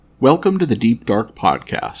Welcome to the Deep Dark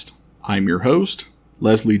Podcast. I'm your host,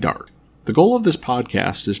 Leslie Dark. The goal of this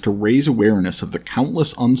podcast is to raise awareness of the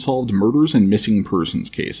countless unsolved murders and missing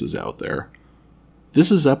persons cases out there.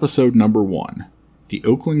 This is episode number 1, the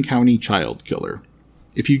Oakland County Child Killer.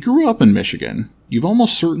 If you grew up in Michigan, you've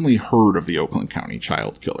almost certainly heard of the Oakland County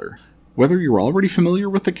Child Killer. Whether you're already familiar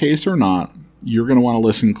with the case or not, you're going to want to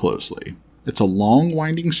listen closely. It's a long,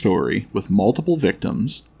 winding story with multiple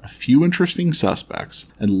victims, a few interesting suspects,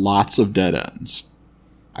 and lots of dead ends.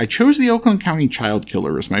 I chose the Oakland County Child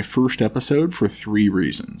Killer as my first episode for 3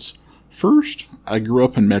 reasons. First, I grew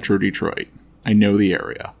up in Metro Detroit. I know the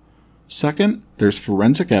area. Second, there's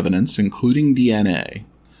forensic evidence, including DNA.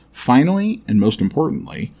 Finally, and most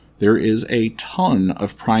importantly, there is a ton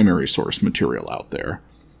of primary source material out there.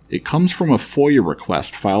 It comes from a FOIA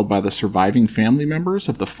request filed by the surviving family members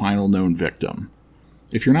of the final known victim.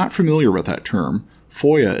 If you're not familiar with that term,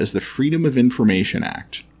 FOIA is the Freedom of Information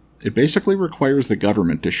Act. It basically requires the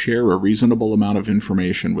government to share a reasonable amount of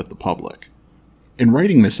information with the public. In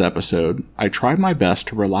writing this episode, I tried my best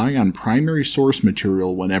to rely on primary source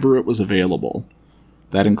material whenever it was available.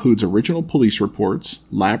 That includes original police reports,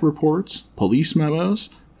 lab reports, police memos,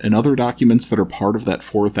 and other documents that are part of that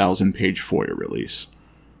 4,000-page FOIA release.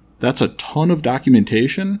 That's a ton of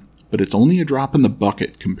documentation, but it's only a drop in the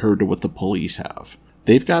bucket compared to what the police have.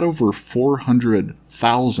 They've got over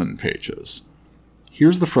 400,000 pages.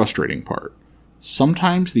 Here's the frustrating part.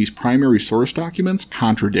 Sometimes these primary source documents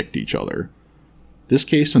contradict each other. This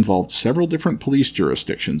case involved several different police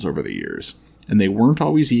jurisdictions over the years, and they weren't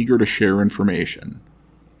always eager to share information.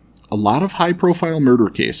 A lot of high-profile murder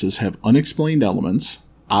cases have unexplained elements,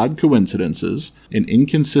 odd coincidences, and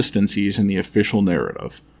inconsistencies in the official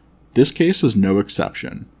narrative. This case is no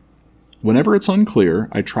exception. Whenever it's unclear,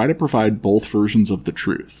 I try to provide both versions of the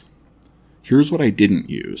truth. Here's what I didn't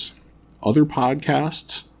use. Other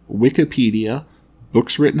podcasts, Wikipedia,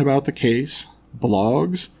 books written about the case,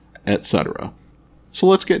 blogs, etc. So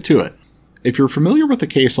let's get to it. If you're familiar with the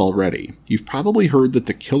case already, you've probably heard that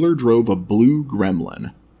the killer drove a blue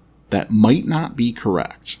Gremlin. That might not be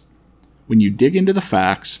correct. When you dig into the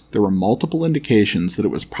facts, there were multiple indications that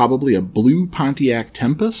it was probably a blue Pontiac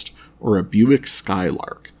Tempest or a Buick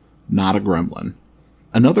Skylark, not a Gremlin.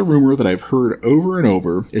 Another rumor that I've heard over and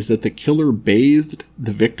over is that the killer bathed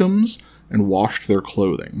the victims and washed their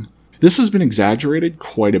clothing. This has been exaggerated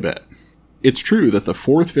quite a bit. It's true that the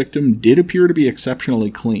 4th victim did appear to be exceptionally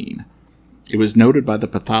clean. It was noted by the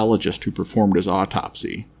pathologist who performed his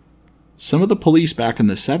autopsy. Some of the police back in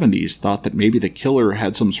the 70s thought that maybe the killer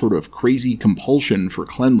had some sort of crazy compulsion for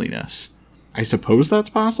cleanliness. I suppose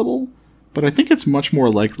that's possible, but I think it's much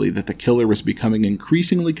more likely that the killer was becoming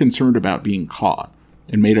increasingly concerned about being caught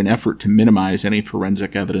and made an effort to minimize any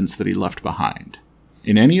forensic evidence that he left behind.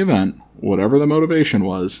 In any event, whatever the motivation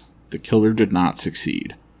was, the killer did not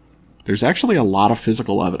succeed. There's actually a lot of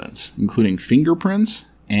physical evidence, including fingerprints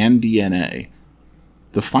and DNA.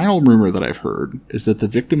 The final rumor that I've heard is that the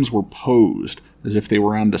victims were posed as if they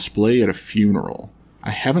were on display at a funeral. I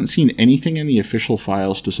haven't seen anything in the official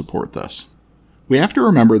files to support this. We have to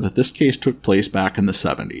remember that this case took place back in the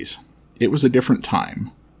 70s. It was a different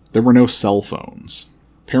time. There were no cell phones.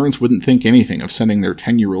 Parents wouldn't think anything of sending their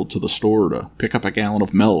 10-year-old to the store to pick up a gallon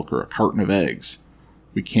of milk or a carton of eggs.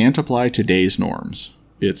 We can't apply today's norms.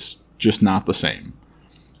 It's just not the same.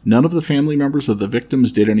 None of the family members of the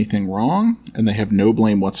victims did anything wrong, and they have no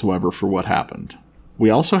blame whatsoever for what happened. We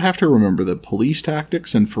also have to remember that police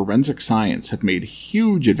tactics and forensic science have made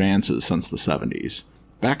huge advances since the 70s.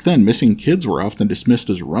 Back then, missing kids were often dismissed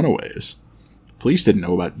as runaways. Police didn't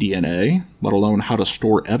know about DNA, let alone how to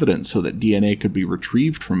store evidence so that DNA could be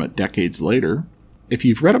retrieved from it decades later. If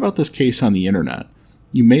you've read about this case on the internet,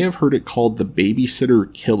 you may have heard it called the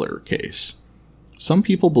babysitter killer case. Some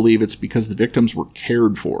people believe it's because the victims were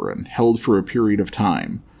cared for and held for a period of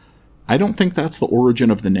time. I don't think that's the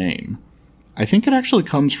origin of the name. I think it actually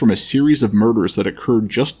comes from a series of murders that occurred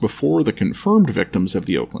just before the confirmed victims of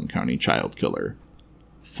the Oakland County Child Killer.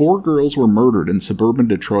 4 girls were murdered in suburban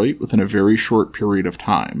Detroit within a very short period of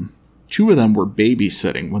time. 2 of them were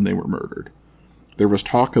babysitting when they were murdered. There was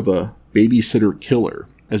talk of a babysitter killer,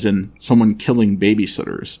 as in someone killing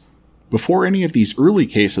babysitters. Before any of these early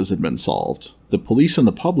cases had been solved, the police and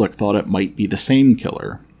the public thought it might be the same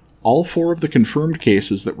killer. All 4 of the confirmed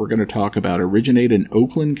cases that we're going to talk about originate in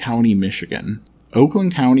Oakland County, Michigan.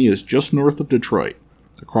 Oakland County is just north of Detroit,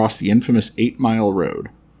 across the infamous 8 Mile Road.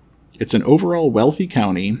 It's an overall wealthy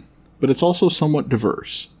county, but it's also somewhat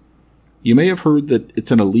diverse. You may have heard that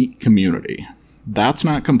it's an elite community. That's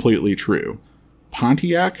not completely true.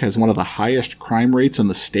 Pontiac has one of the highest crime rates in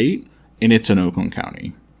the state, and it's in Oakland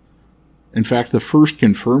County. In fact, the first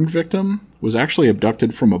confirmed victim was actually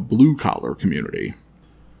abducted from a blue-collar community.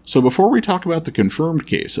 So before we talk about the confirmed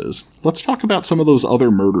cases, let's talk about some of those other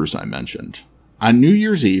murders I mentioned. On New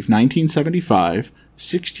Year's Eve, 1975,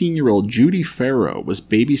 16-year-old Judy Farrow was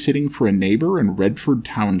babysitting for a neighbor in Redford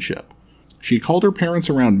Township. She called her parents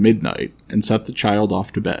around midnight and sent the child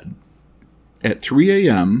off to bed. At 3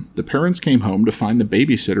 a.m., the parents came home to find the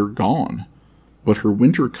babysitter gone, but her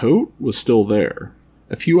winter coat was still there.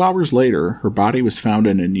 A few hours later, her body was found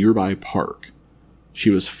in a nearby park. She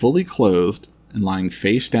was fully clothed and lying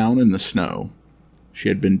face down in the snow. She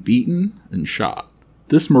had been beaten and shot.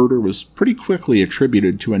 This murder was pretty quickly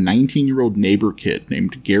attributed to a 19-year-old neighbor kid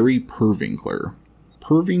named Gary Pervinkler.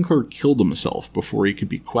 Pervinkler killed himself before he could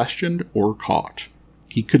be questioned or caught.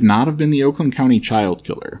 He could not have been the Oakland County Child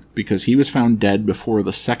Killer because he was found dead before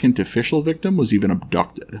the second official victim was even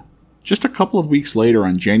abducted. Just a couple of weeks later,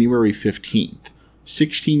 on January 15th,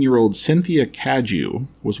 16-year-old Cynthia Cadieux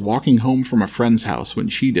was walking home from a friend's house when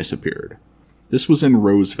she disappeared. This was in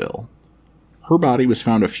Roseville. Her body was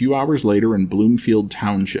found a few hours later in Bloomfield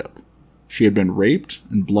Township. She had been raped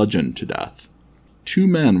and bludgeoned to death. 2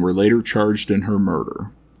 men were later charged in her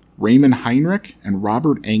murder. Raymond Heinrich and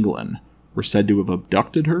Robert Anglin were said to have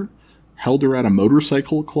abducted her, held her at a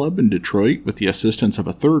motorcycle club in Detroit with the assistance of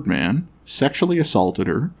a third man, sexually assaulted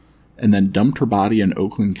her, and then dumped her body in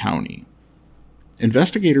Oakland County.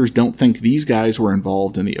 Investigators don't think these guys were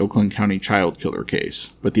involved in the Oakland County Child Killer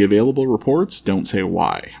case, but the available reports don't say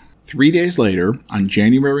why. 3 days later, on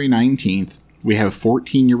January 19th, we have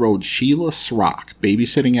 14-year-old Sheila Srock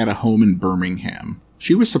babysitting at a home in Birmingham.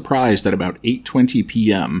 She was surprised at about 8:20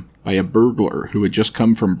 p.m. by a burglar who had just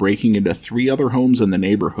come from breaking into 3 other homes in the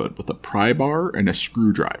neighborhood with a pry bar and a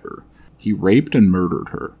screwdriver. He raped and murdered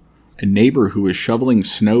her. A neighbor who was shoveling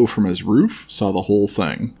snow from his roof saw the whole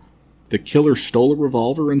thing. The killer stole a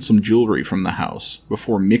revolver and some jewelry from the house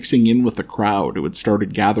before mixing in with the crowd who had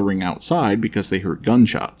started gathering outside because they heard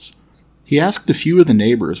gunshots. He asked a few of the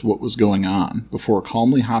neighbors what was going on before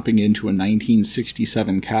calmly hopping into a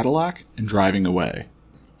 1967 Cadillac and driving away.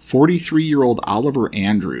 43-year-old Oliver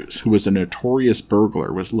Andrews, who was a notorious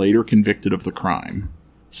burglar, was later convicted of the crime.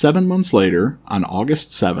 7 months later, on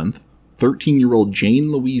August 7th, 13-year-old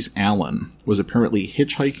Jane Louise Allen was apparently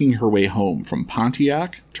hitchhiking her way home from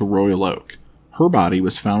Pontiac to Royal Oak. Her body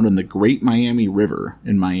was found in the Great Miami River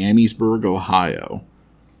in Miamisburg, Ohio.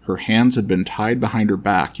 Her hands had been tied behind her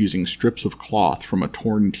back using strips of cloth from a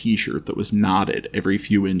torn t-shirt that was knotted every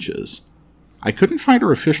few inches. I couldn't find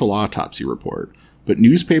her official autopsy report, but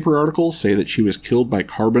newspaper articles say that she was killed by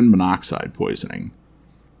carbon monoxide poisoning.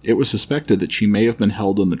 It was suspected that she may have been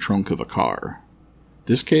held in the trunk of a car.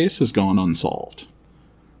 This case has gone unsolved.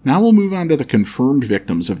 Now we'll move on to the confirmed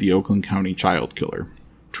victims of the Oakland County Child Killer.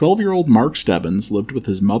 12-year-old Mark Stebbins lived with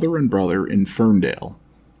his mother and brother in Ferndale.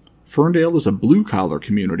 Ferndale is a blue-collar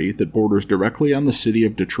community that borders directly on the city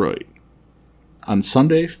of Detroit. On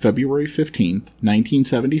Sunday, February 15th,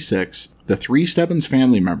 1976, the 3 Stebbins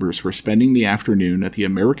family members were spending the afternoon at the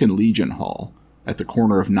American Legion Hall at the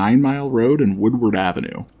corner of 9 Mile Road and Woodward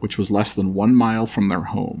Avenue, which was less than 1 mile from their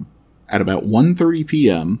home. At about 1:30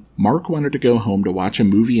 p.m., Mark wanted to go home to watch a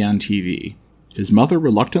movie on TV. His mother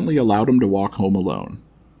reluctantly allowed him to walk home alone.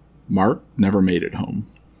 Mark never made it home.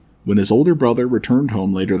 When his older brother returned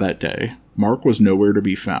home later that day, Mark was nowhere to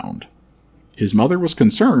be found. His mother was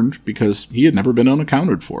concerned because he had never been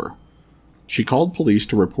unaccounted for. She called police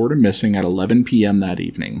to report him missing at 11 p.m. that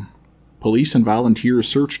evening. Police and volunteers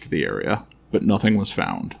searched the area, but nothing was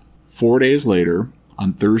found. 4 days later,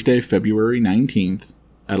 on Thursday, February 19th,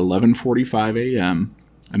 at 11:45 a.m.,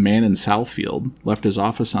 a man in Southfield left his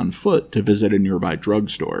office on foot to visit a nearby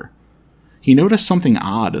drugstore. He noticed something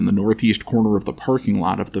odd in the northeast corner of the parking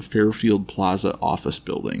lot of the Fairfield Plaza office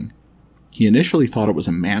building. He initially thought it was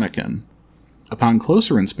a mannequin. Upon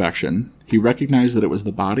closer inspection, he recognized that it was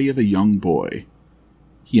the body of a young boy.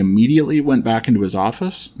 He immediately went back into his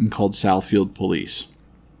office and called Southfield police.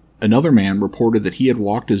 Another man reported that he had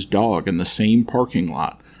walked his dog in the same parking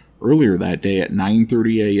lot earlier that day at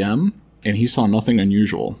 9:30 a.m., and he saw nothing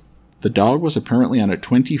unusual. The dog was apparently on a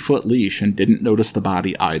 20-foot leash and didn't notice the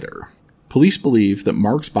body either. Police believe that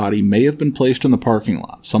Mark's body may have been placed in the parking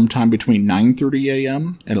lot sometime between 9:30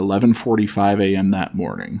 a.m. and 11:45 a.m. that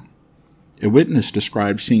morning. A witness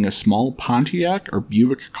described seeing a small Pontiac or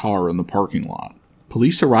Buick car in the parking lot.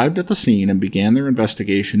 Police arrived at the scene and began their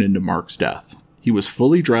investigation into Mark's death. He was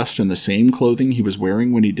fully dressed in the same clothing he was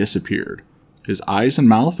wearing when he disappeared. His eyes and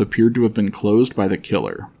mouth appeared to have been closed by the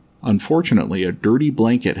killer. Unfortunately, a dirty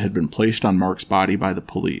blanket had been placed on Mark's body by the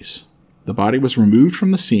police. The body was removed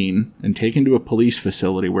from the scene and taken to a police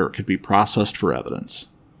facility where it could be processed for evidence.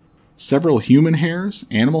 Several human hairs,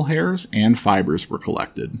 animal hairs, and fibers were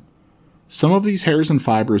collected. Some of these hairs and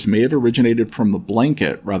fibers may have originated from the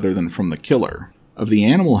blanket rather than from the killer. Of the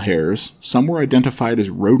animal hairs, some were identified as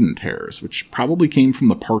rodent hairs, which probably came from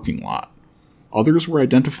the parking lot. Others were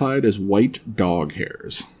identified as white dog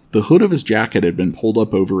hairs. The hood of his jacket had been pulled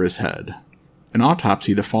up over his head. An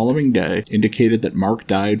autopsy the following day indicated that Mark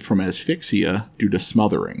died from asphyxia due to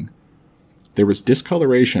smothering. There was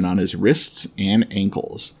discoloration on his wrists and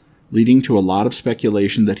ankles, leading to a lot of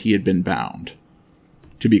speculation that he had been bound.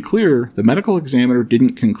 To be clear, the medical examiner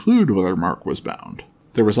didn't conclude whether Mark was bound.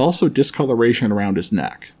 There was also discoloration around his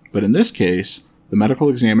neck, but in this case, the medical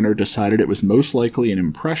examiner decided it was most likely an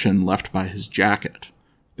impression left by his jacket.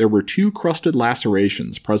 There were 2 crusted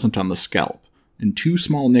lacerations present on the scalp, and 2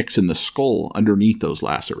 small nicks in the skull underneath those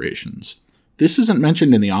lacerations. This isn't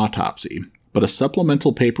mentioned in the autopsy, but a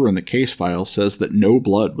supplemental paper in the case file says that no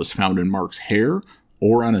blood was found in Mark's hair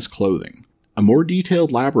or on his clothing. A more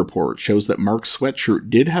detailed lab report shows that Mark's sweatshirt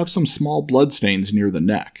did have some small bloodstains near the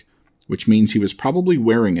neck, which means he was probably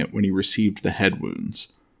wearing it when he received the head wounds.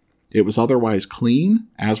 It was otherwise clean,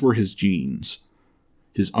 as were his jeans.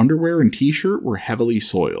 His underwear and t-shirt were heavily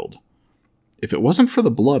soiled. If it wasn't for the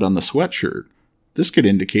blood on the sweatshirt, this could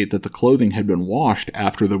indicate that the clothing had been washed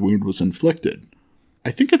after the wound was inflicted. I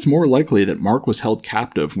think it's more likely that Mark was held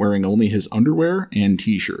captive wearing only his underwear and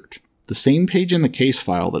t-shirt. The same page in the case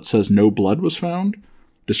file that says no blood was found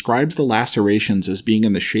describes the lacerations as being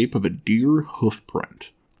in the shape of a deer hoof print.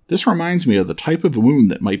 This reminds me of the type of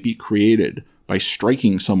wound that might be created by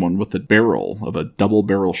striking someone with the barrel of a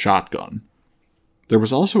double-barrel shotgun. There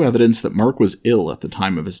was also evidence that Mark was ill at the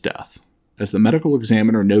time of his death, as the medical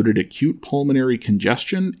examiner noted acute pulmonary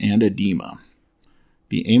congestion and edema.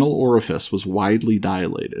 The anal orifice was widely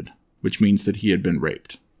dilated, which means that he had been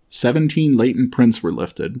raped. 17 latent prints were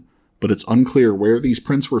lifted, but it's unclear where these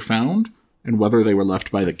prints were found and whether they were left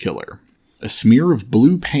by the killer. A smear of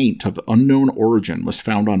blue paint of unknown origin was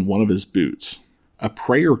found on one of his boots. A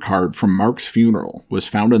prayer card from Mark's funeral was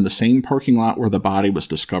found in the same parking lot where the body was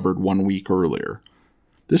discovered 1 week earlier.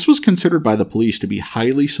 This was considered by the police to be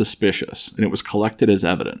highly suspicious, and it was collected as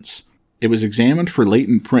evidence. It was examined for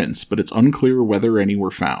latent prints, but it's unclear whether any were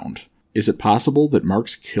found. Is it possible that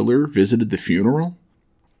Mark's killer visited the funeral?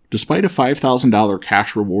 Despite a $5,000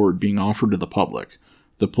 cash reward being offered to the public,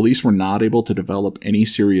 the police were not able to develop any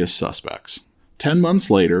serious suspects. 10 months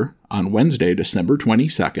later, on Wednesday, December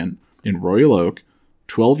 22nd, in Royal Oak,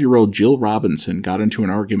 12-year-old Jill Robinson got into an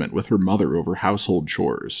argument with her mother over household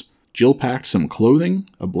chores. Jill packed some clothing,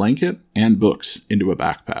 a blanket, and books into a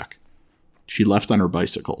backpack. She left on her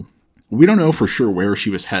bicycle. We don't know for sure where she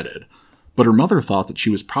was headed, but her mother thought that she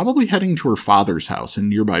was probably heading to her father's house in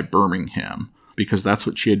nearby Birmingham, because that's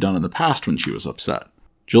what she had done in the past when she was upset.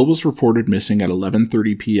 Jill was reported missing at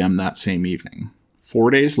 11:30 p.m. that same evening. 4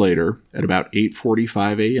 days later, at about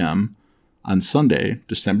 8:45 a.m., on Sunday,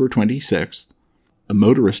 December 26th, a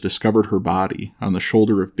motorist discovered her body on the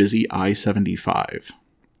shoulder of busy I-75.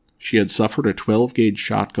 She had suffered a 12-gauge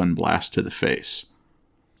shotgun blast to the face.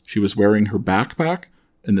 She was wearing her backpack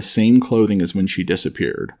and the same clothing as when she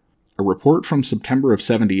disappeared. A report from September of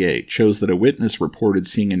 '78 shows that a witness reported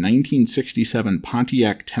seeing a 1967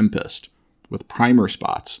 Pontiac Tempest with primer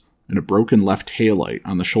spots and a broken left taillight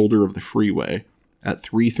on the shoulder of the freeway at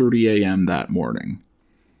 3:30 a.m. that morning.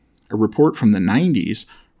 A report from the 90s,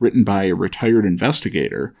 written by a retired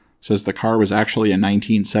investigator, says the car was actually a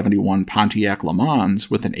 1971 Pontiac Le Mans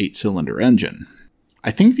with an 8-cylinder engine. I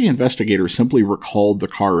think the investigator simply recalled the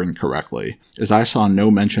car incorrectly, as I saw no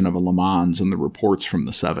mention of a Le Mans in the reports from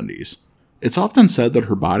the 70s. It's often said that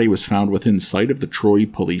her body was found within sight of the Troy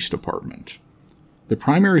Police Department. The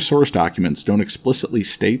primary source documents don't explicitly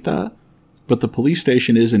state that, but the police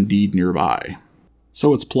station is indeed nearby.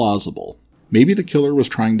 So it's plausible. Maybe the killer was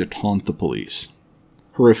trying to taunt the police.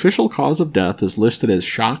 Her official cause of death is listed as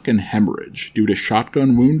shock and hemorrhage due to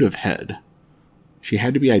shotgun wound of head. She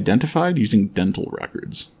had to be identified using dental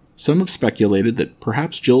records. Some have speculated that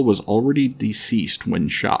perhaps Jill was already deceased when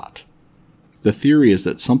shot. The theory is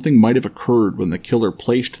that something might have occurred when the killer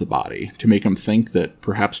placed the body to make him think that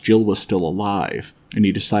perhaps Jill was still alive, and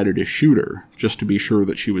he decided to shoot her just to be sure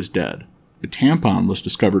that she was dead. A tampon was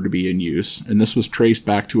discovered to be in use, and this was traced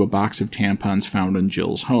back to a box of tampons found in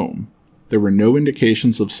Jill's home. There were no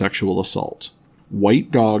indications of sexual assault.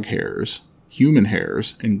 White dog hairs, human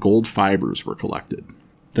hairs, and gold fibers were collected.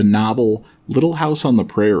 The novel Little House on the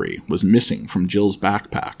Prairie was missing from Jill's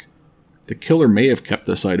backpack. The killer may have kept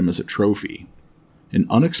this item as a trophy. An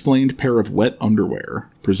unexplained pair of wet underwear,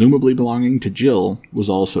 presumably belonging to Jill, was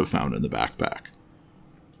also found in the backpack.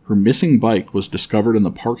 Her missing bike was discovered in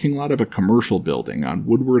the parking lot of a commercial building on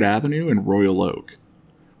Woodward Avenue in Royal Oak.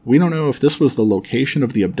 We don't know if this was the location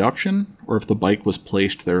of the abduction or if the bike was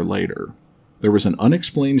placed there later. There was an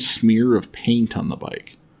unexplained smear of paint on the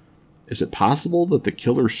bike. Is it possible that the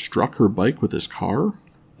killer struck her bike with his car?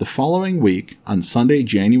 The following week, on Sunday,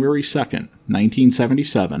 January 2nd,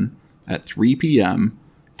 1977, at 3 p.m.,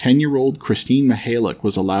 10-year-old Christine Mihalik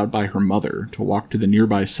was allowed by her mother to walk to the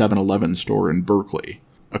nearby 7-Eleven store in Berkeley.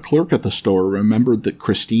 A clerk at the store remembered that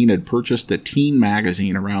Christine had purchased a teen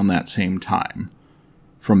magazine around that same time.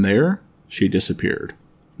 From there, she disappeared.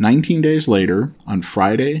 19 days later, on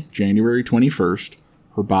Friday, January 21st,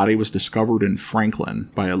 her body was discovered in Franklin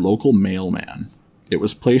by a local mailman. It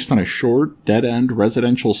was placed on a short, dead-end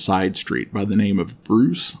residential side street by the name of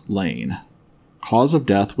Bruce Lane. Cause of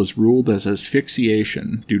death was ruled as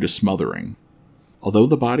asphyxiation due to smothering. Although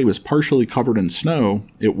the body was partially covered in snow,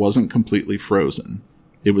 it wasn't completely frozen.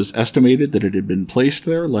 It was estimated that it had been placed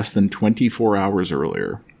there less than 24 hours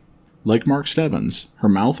earlier. Like Mark Stebbins, her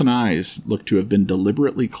mouth and eyes looked to have been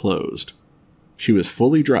deliberately closed. She was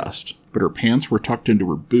fully dressed, but her pants were tucked into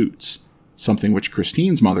her boots, something which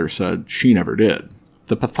Christine's mother said she never did.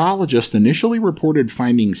 The pathologist initially reported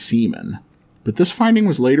finding semen, but this finding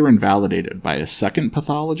was later invalidated by a second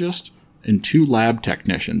pathologist and 2 lab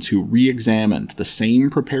technicians who re-examined the same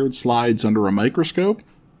prepared slides under a microscope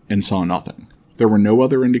and saw nothing. There were no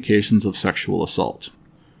other indications of sexual assault.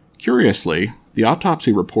 Curiously, the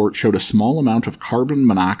autopsy report showed a small amount of carbon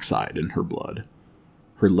monoxide in her blood.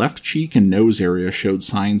 Her left cheek and nose area showed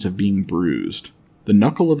signs of being bruised. The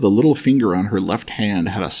knuckle of the little finger on her left hand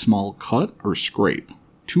had a small cut or scrape.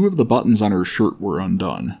 2 of the buttons on her shirt were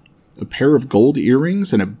undone. A pair of gold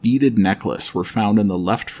earrings and a beaded necklace were found in the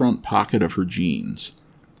left front pocket of her jeans.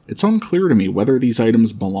 It's unclear to me whether these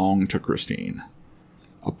items belonged to Christine.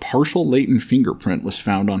 A partial latent fingerprint was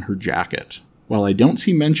found on her jacket. While I don't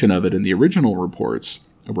see mention of it in the original reports,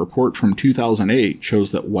 a report from 2008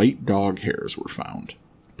 shows that white dog hairs were found.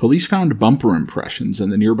 Police found bumper impressions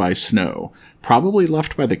in the nearby snow, probably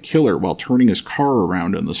left by the killer while turning his car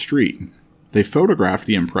around in the street. They photographed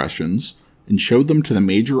the impressions and showed them to the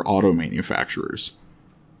major auto manufacturers.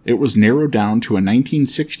 It was narrowed down to a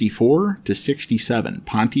 1964 to 67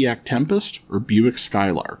 Pontiac Tempest or Buick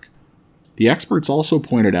Skylark. The experts also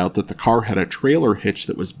pointed out that the car had a trailer hitch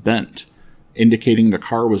that was bent, indicating the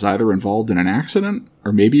car was either involved in an accident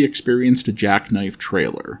or maybe experienced a jackknife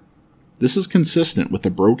trailer. This is consistent with the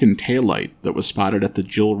broken taillight that was spotted at the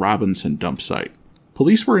Jill Robinson dump site.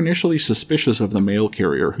 Police were initially suspicious of the mail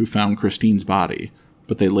carrier who found Christine's body,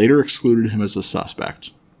 but they later excluded him as a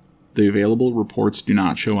suspect. The available reports do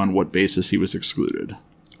not show on what basis he was excluded.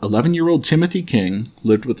 11-year-old Timothy King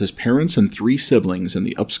lived with his parents and 3 siblings in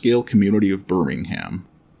the upscale community of Birmingham.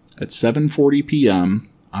 At 7:40 p.m.,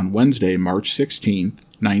 on Wednesday, March 16,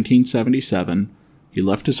 1977, he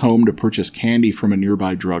left his home to purchase candy from a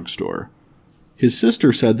nearby drugstore. His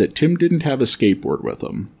sister said that Tim didn't have a skateboard with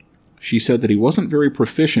him. She said that he wasn't very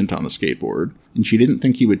proficient on the skateboard, and she didn't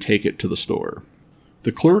think he would take it to the store.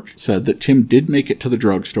 The clerk said that Tim did make it to the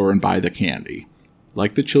drugstore and buy the candy.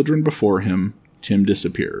 Like the children before him, Tim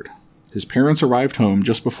disappeared. His parents arrived home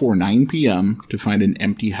just before 9 p.m. to find an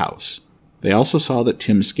empty house. They also saw that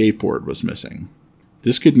Tim's skateboard was missing.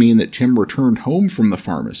 This could mean that Tim returned home from the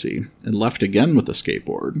pharmacy and left again with the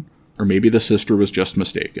skateboard, or maybe the sister was just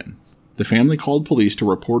mistaken. The family called police to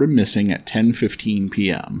report him missing at 10:15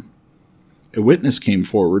 p.m. A witness came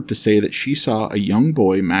forward to say that she saw a young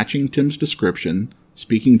boy matching Tim's description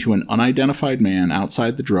speaking to an unidentified man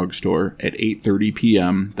outside the drugstore at 8:30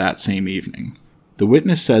 p.m. that same evening. The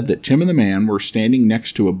witness said that Tim and the man were standing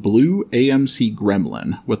next to a blue AMC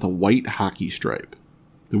Gremlin with a white hockey stripe.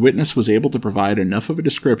 The witness was able to provide enough of a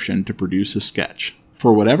description to produce a sketch.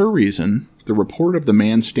 For whatever reason, the report of the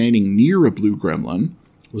man standing near a blue Gremlin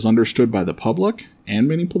was understood by the public and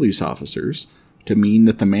many police officers to mean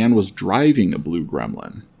that the man was driving a blue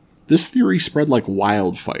Gremlin. This theory spread like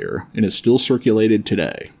wildfire and is still circulated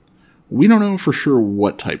today. We don't know for sure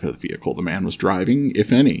what type of vehicle the man was driving,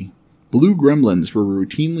 if any. Blue Gremlins were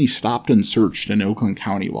routinely stopped and searched in Oakland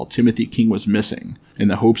County while Timothy King was missing, in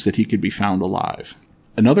the hopes that he could be found alive.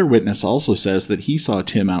 Another witness also says that he saw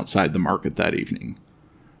Tim outside the market that evening.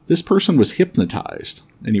 This person was hypnotized,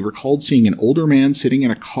 and he recalled seeing an older man sitting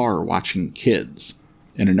in a car watching kids,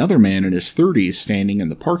 and another man in his 30s standing in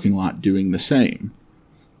the parking lot doing the same.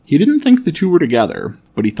 He didn't think the two were together,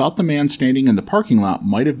 but he thought the man standing in the parking lot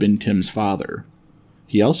might have been Tim's father.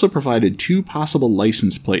 He also provided 2 possible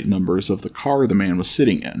license plate numbers of the car the man was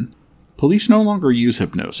sitting in. Police no longer use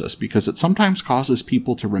hypnosis because it sometimes causes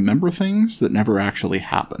people to remember things that never actually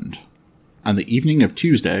happened. On the evening of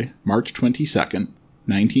Tuesday, March 22nd,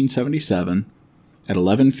 1977, at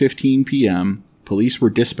 11:15 p.m., police were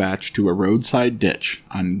dispatched to a roadside ditch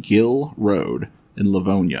on Gill Road in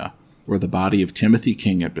Livonia, where the body of Timothy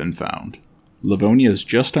King had been found. Livonia is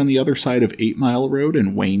just on the other side of 8 Mile Road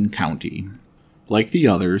in Wayne County. Like the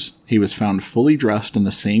others, he was found fully dressed in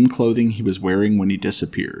the same clothing he was wearing when he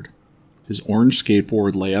disappeared. His orange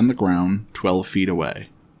skateboard lay on the ground 12 feet away.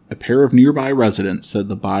 A pair of nearby residents said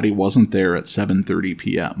the body wasn't there at 7:30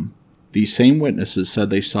 p.m. These same witnesses said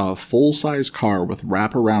they saw a full-size car with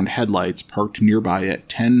wraparound headlights parked nearby at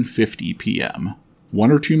 10:50 p.m.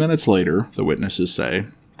 1 or 2 minutes later, the witnesses say,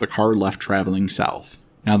 the car left traveling south.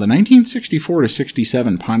 Now, the 1964 to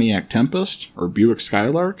 67 Pontiac Tempest, or Buick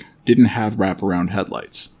Skylark, didn't have wraparound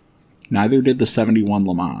headlights. Neither did the 71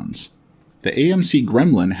 Le Mans. The AMC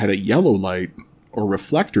Gremlin had a yellow light, or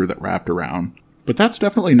reflector that wrapped around, but that's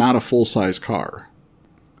definitely not a full-size car.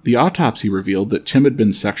 The autopsy revealed that Tim had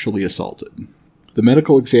been sexually assaulted. The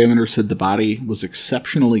medical examiner said the body was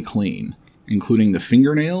exceptionally clean, including the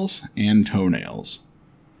fingernails and toenails.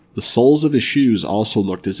 The soles of his shoes also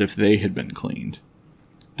looked as if they had been cleaned.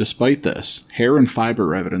 Despite this, hair and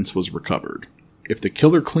fiber evidence was recovered. If the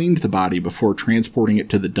killer cleaned the body before transporting it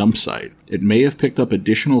to the dump site, it may have picked up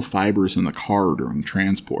additional fibers in the car during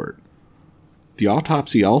transport. The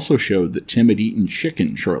autopsy also showed that Tim had eaten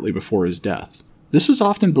chicken shortly before his death. This is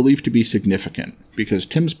often believed to be significant because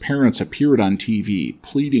Tim's parents appeared on TV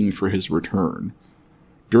pleading for his return.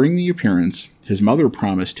 During the appearance, his mother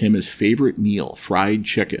promised him his favorite meal, fried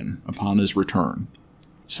chicken, upon his return.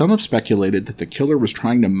 Some have speculated that the killer was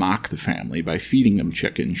trying to mock the family by feeding him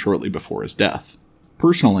chicken shortly before his death.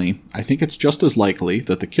 Personally, I think it's just as likely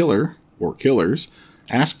that the killer, or killers,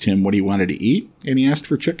 asked him what he wanted to eat, and he asked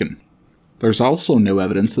for chicken. There's also no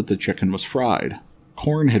evidence that the chicken was fried.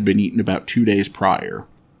 Corn had been eaten about 2 days prior.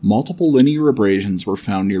 Multiple linear abrasions were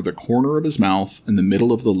found near the corner of his mouth and the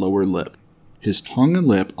middle of the lower lip. His tongue and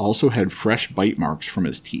lip also had fresh bite marks from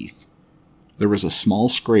his teeth. There was a small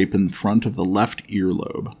scrape in front of the left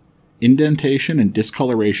earlobe. Indentation and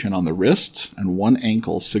discoloration on the wrists and one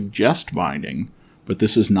ankle suggest binding, but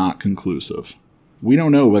this is not conclusive. We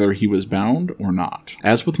don't know whether he was bound or not.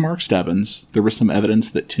 As with Mark Stebbins, there was some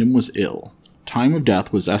evidence that Tim was ill. Time of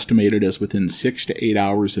death was estimated as within 6 to 8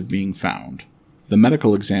 hours of being found. The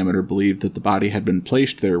medical examiner believed that the body had been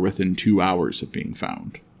placed there within 2 hours of being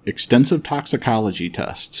found. Extensive toxicology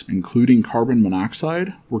tests, including carbon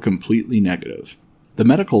monoxide, were completely negative. The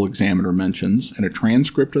medical examiner mentions, in a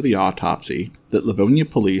transcript of the autopsy, that Livonia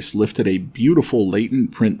police lifted a beautiful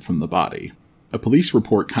latent print from the body. A police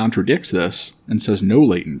report contradicts this and says no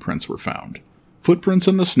latent prints were found. Footprints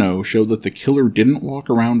in the snow show that the killer didn't walk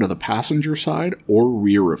around to the passenger side or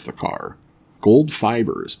rear of the car. Gold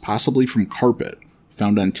fibers, possibly from carpet,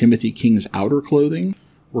 found on Timothy King's outer clothing,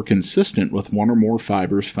 were consistent with one or more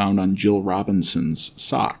fibers found on Jill Robinson's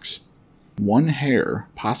socks. One hair,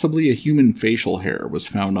 possibly a human facial hair, was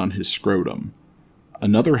found on his scrotum.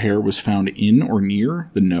 Another hair was found in or near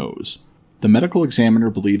the nose. The medical examiner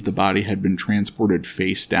believed the body had been transported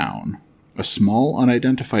face down. A small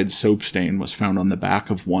unidentified soap stain was found on the back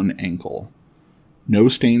of one ankle. No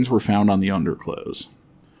stains were found on the underclothes.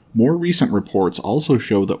 More recent reports also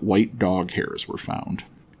show that white dog hairs were found.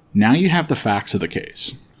 Now you have the facts of the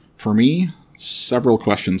case. For me, several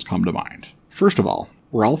questions come to mind. First of all,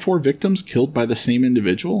 were all 4 victims killed by the same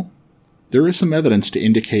individual? There is some evidence to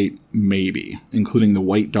indicate maybe, including the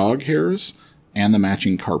white dog hairs and the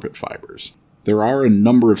matching carpet fibers. There are a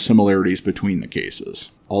number of similarities between the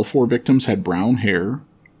cases. All 4 victims had brown hair,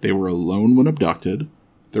 they were alone when abducted,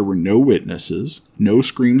 there were no witnesses, no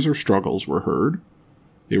screams or struggles were heard,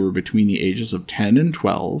 they were between the ages of 10 and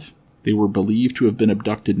 12, they were believed to have been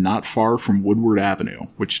abducted not far from Woodward Avenue,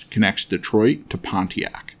 which connects Detroit to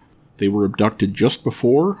Pontiac. They were abducted just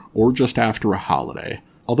before or just after a holiday,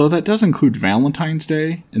 although that does include Valentine's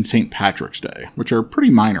Day and St. Patrick's Day, which are pretty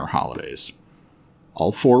minor holidays.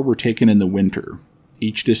 All 4 were taken in the winter.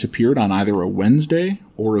 Each disappeared on either a Wednesday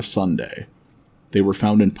or a Sunday. They were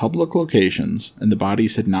found in public locations, and the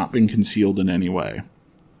bodies had not been concealed in any way.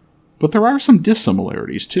 But there are some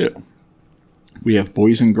dissimilarities, too. We have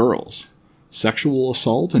boys and girls, sexual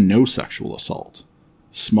assault and no sexual assault,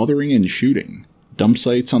 smothering and shooting, dump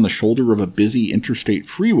sites on the shoulder of a busy interstate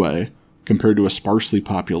freeway compared to a sparsely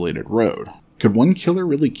populated road. Could one killer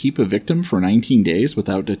really keep a victim for 19 days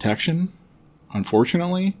without detection?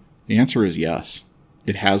 Unfortunately, the answer is yes.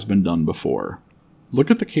 It has been done before. Look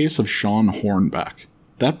at the case of Sean Hornbeck.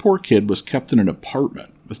 That poor kid was kept in an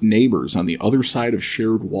apartment with neighbors on the other side of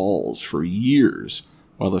shared walls for years,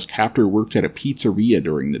 while his captor worked at a pizzeria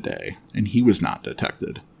during the day, and he was not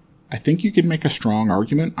detected. I think you could make a strong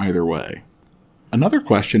argument either way. Another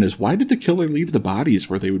question is, why did the killer leave the bodies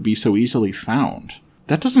where they would be so easily found?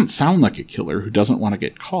 That doesn't sound like a killer who doesn't want to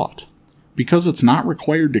get caught. Because it's not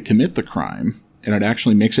required to commit the crime, and it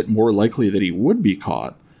actually makes it more likely that he would be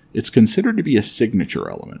caught, it's considered to be a signature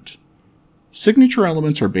element. Signature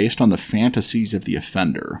elements are based on the fantasies of the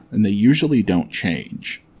offender, and they usually don't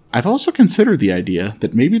change. I've also considered the idea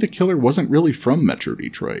that maybe the killer wasn't really from Metro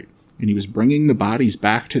Detroit, and he was bringing the bodies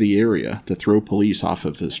back to the area to throw police off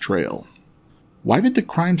of his trail. Why did the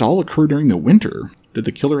crimes all occur during the winter? Did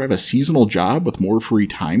the killer have a seasonal job with more free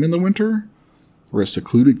time in the winter? Or a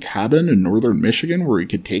secluded cabin in northern Michigan where he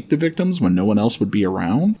could take the victims when no one else would be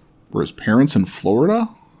around? Were his parents in Florida?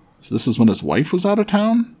 So this is when his wife was out of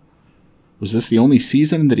town? Was this the only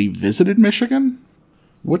season that he visited Michigan?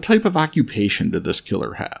 What type of occupation did this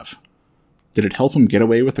killer have? Did it help him get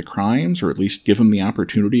away with the crimes, or at least give him the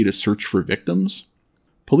opportunity to search for victims?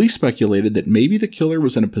 Police speculated that maybe the killer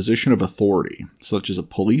was in a position of authority, such as a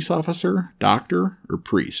police officer, doctor, or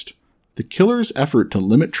priest. The killer's effort to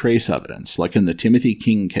limit trace evidence, like in the Timothy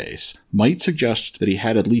King case, might suggest that he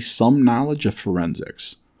had at least some knowledge of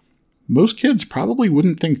forensics. Most kids probably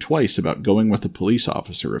wouldn't think twice about going with a police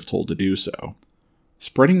officer if told to do so.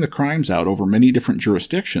 Spreading the crimes out over many different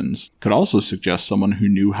jurisdictions could also suggest someone who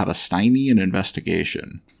knew how to stymie an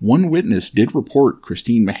investigation. One witness did report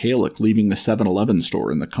Christine Mihalik leaving the 7-Eleven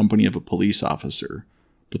store in the company of a police officer,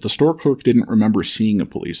 but the store clerk didn't remember seeing a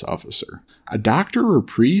police officer. A doctor or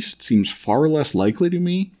priest seems far less likely to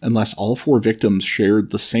me unless all 4 victims shared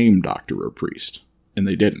the same doctor or priest, and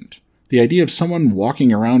they didn't. The idea of someone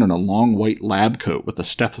walking around in a long white lab coat with a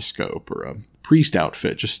stethoscope or a priest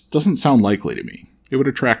outfit just doesn't sound likely to me. It would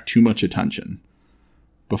attract too much attention.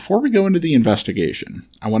 Before we go into the investigation,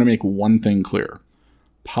 I want to make one thing clear.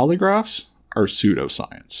 Polygraphs are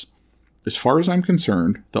pseudoscience. As far as I'm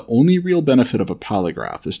concerned, the only real benefit of a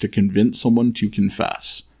polygraph is to convince someone to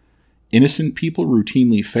confess. Innocent people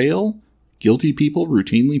routinely fail, guilty people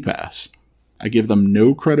routinely pass. I give them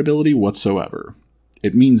no credibility whatsoever.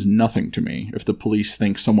 It means nothing to me if the police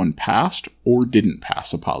think someone passed or didn't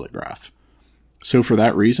pass a polygraph. So for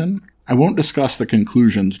that reason, I won't discuss the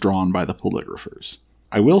conclusions drawn by the polygraphers.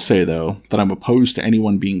 I will say, though, that I'm opposed to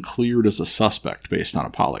anyone being cleared as a suspect based on a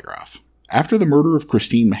polygraph. After the murder of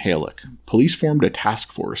Christine Mihalik, police formed a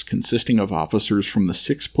task force consisting of officers from the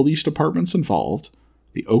 6 police departments involved,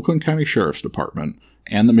 the Oakland County Sheriff's Department,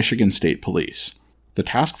 and the Michigan State Police. The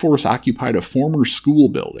task force occupied a former school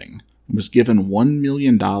building and was given $1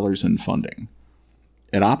 million in funding.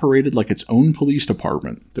 It operated like its own police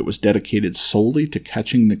department that was dedicated solely to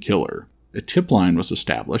catching the killer. A tip line was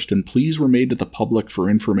established and pleas were made to the public for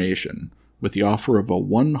information, with the offer of a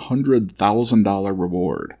 $100,000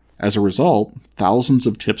 reward. As a result, thousands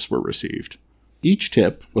of tips were received. Each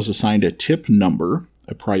tip was assigned a tip number,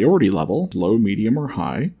 a priority level, low, medium, or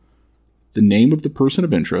high, the name of the person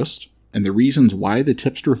of interest, and the reasons why the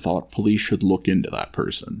tipster thought police should look into that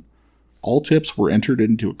person. All tips were entered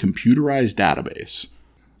into a computerized database.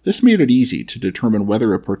 This made it easy to determine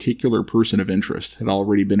whether a particular person of interest had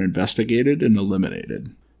already been investigated and eliminated.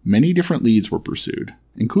 Many different leads were pursued,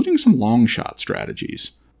 including some long-shot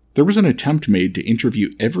strategies. There was an attempt made to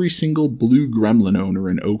interview every single blue gremlin owner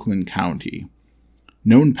in Oakland County.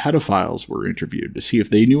 Known pedophiles were interviewed to see if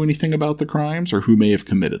they knew anything about the crimes or who may have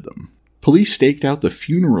committed them. Police staked out the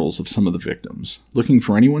funerals of some of the victims, looking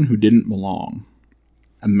for anyone who didn't belong.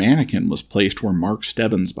 A mannequin was placed where Mark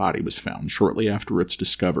Stebbins' body was found shortly after its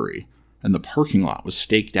discovery, and the parking lot was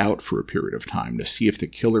staked out for a period of time to see if the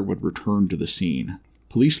killer would return to the scene.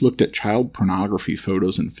 Police looked at child pornography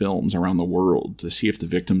photos and films around the world to see if the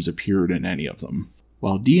victims appeared in any of them.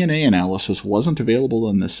 While DNA analysis wasn't available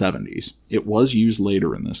in the 70s, it was used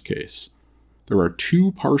later in this case. There are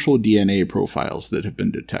 2 partial DNA profiles that have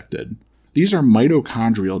been detected. These are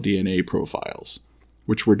mitochondrial DNA profiles,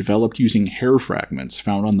 which were developed using hair fragments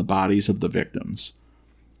found on the bodies of the victims.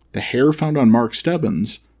 The hair found on Mark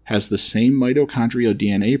Stebbins has the same mitochondrial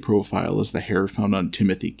DNA profile as the hair found on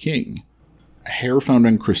Timothy King. A hair found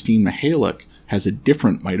on Christine Mihalik has a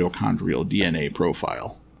different mitochondrial DNA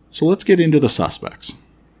profile. So let's get into the suspects.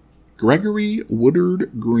 Gregory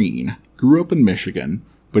Woodard Green grew up in Michigan,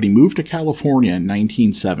 but he moved to California in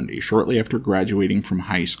 1970, shortly after graduating from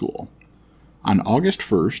high school. On August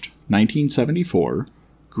 1st, 1974,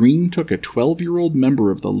 Green took a 12-year-old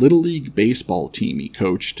member of the Little League baseball team he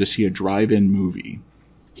coached to see a drive-in movie.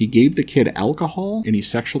 He gave the kid alcohol and he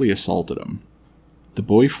sexually assaulted him. The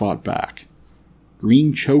boy fought back.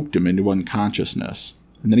 Green choked him into unconsciousness,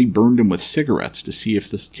 and then he burned him with cigarettes to see if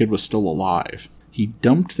the kid was still alive. He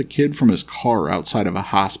dumped the kid from his car outside of a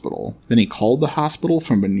hospital. Then he called the hospital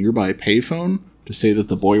from a nearby payphone to say that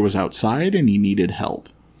the boy was outside and he needed help.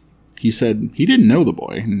 He said he didn't know the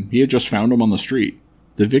boy, and he had just found him on the street.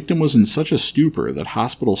 The victim was in such a stupor that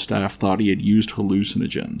hospital staff thought he had used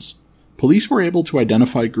hallucinogens. Police were able to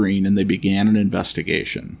identify Green, and they began an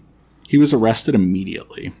investigation. He was arrested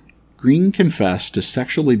immediately. Green confessed to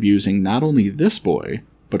sexually abusing not only this boy,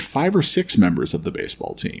 but 5 or 6 members of the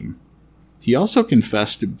baseball team. He also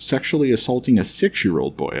confessed to sexually assaulting a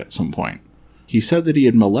 6-year-old boy at some point. He said that he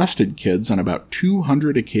had molested kids on about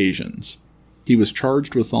 200 occasions. He was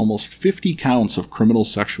charged with almost 50 counts of criminal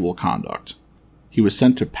sexual conduct. He was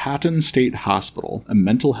sent to Patton State Hospital, a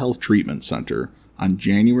mental health treatment center, on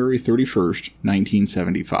January 31st,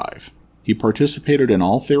 1975. He participated in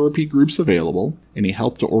all therapy groups available, and he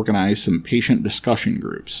helped to organize some patient discussion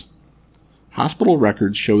groups. Hospital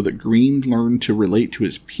records show that Green learned to relate to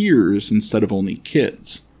his peers instead of only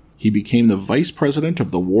kids. He became the vice president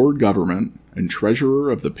of the ward government and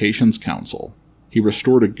treasurer of the patient's council. He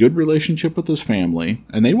restored a good relationship with his family,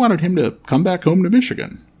 and they wanted him to come back home to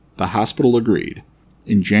Michigan. The hospital agreed.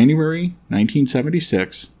 In January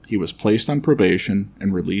 1976, he was placed on probation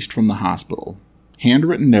and released from the hospital.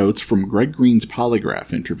 Handwritten notes from Greg Green's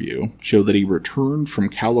polygraph interview show that he returned from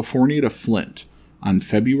California to Flint on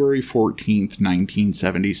February 14,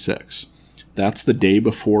 1976. That's the day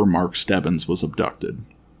before Mark Stebbins was abducted.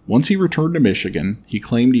 Once he returned to Michigan, he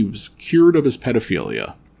claimed he was cured of his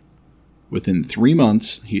pedophilia. Within 3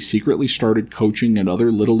 months, he secretly started coaching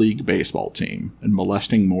another Little League baseball team and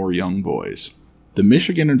molesting more young boys. The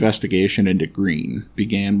Michigan investigation into Green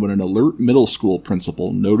began when an alert middle school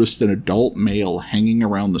principal noticed an adult male hanging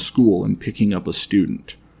around the school and picking up a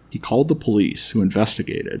student. He called the police, who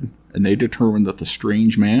investigated, and they determined that the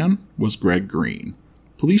strange man was Greg Green.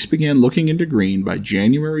 Police began looking into Green by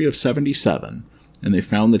January of '77, and they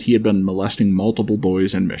found that he had been molesting multiple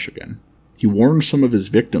boys in Michigan. He warned some of his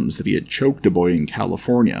victims that he had choked a boy in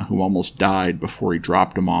California who almost died before he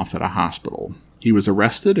dropped him off at a hospital. He was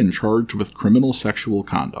arrested and charged with criminal sexual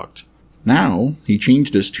conduct. Now, he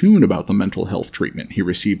changed his tune about the mental health treatment he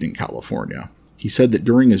received in California. He said that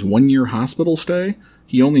during his 1-year hospital stay,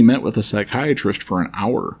 he only met with a psychiatrist for an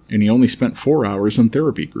hour, and he only spent 4 hours in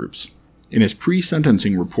therapy groups. In his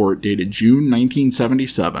pre-sentencing report dated June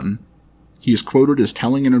 1977, he is quoted as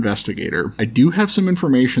telling an investigator, "I do have some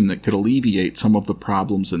information that could alleviate some of the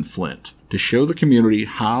problems in Flint, to show the community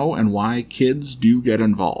how and why kids do get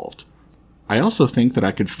involved. I also think that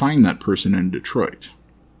I could find that person in Detroit."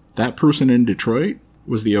 That person in Detroit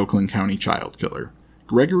was the Oakland County Child Killer.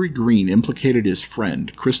 Gregory Green implicated his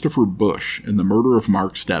friend, Christopher Bush, in the murder of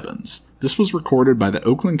Mark Stebbins. This was recorded by the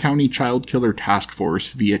Oakland County Child Killer Task Force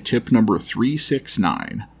via tip number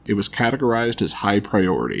 369. It was categorized as high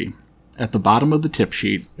priority. At the bottom of the tip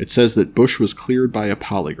sheet, it says that Bush was cleared by a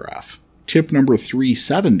polygraph. Tip number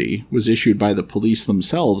 370 was issued by the police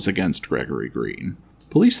themselves against Gregory Green.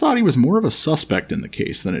 Police thought he was more of a suspect in the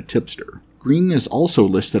case than a tipster. Green is also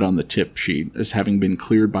listed on the tip sheet as having been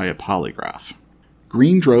cleared by a polygraph.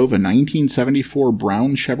 Green drove a 1974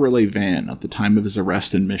 brown Chevrolet van at the time of his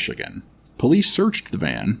arrest in Michigan. Police searched the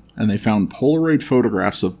van, and they found Polaroid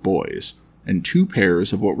photographs of boys, and 2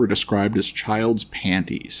 pairs of what were described as child's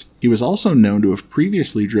panties. He was also known to have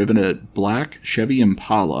previously driven a black Chevy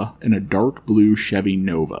Impala and a dark blue Chevy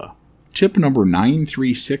Nova. Tip number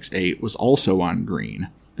 9368 was also on Green.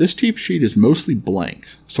 This tip sheet is mostly blank,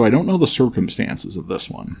 so I don't know the circumstances of this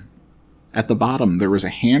one. At the bottom, there was a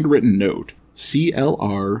handwritten note,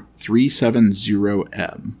 CLR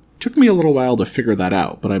 370M. Took me a little while to figure that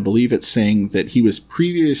out, but I believe it's saying that he was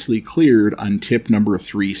previously cleared on tip number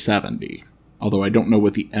 370, although I don't know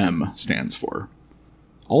what the M stands for.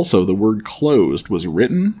 Also, the word closed was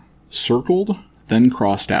written, circled, then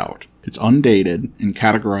crossed out. It's undated and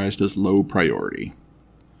categorized as low priority.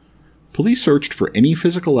 Police searched for any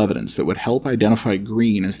physical evidence that would help identify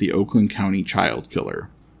Green as the Oakland County Child Killer.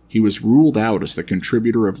 He was ruled out as the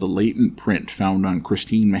contributor of the latent print found on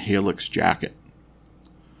Christine Mihalik's jacket.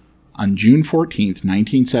 On June 14,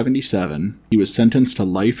 1977, he was sentenced to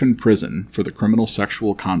life in prison for the criminal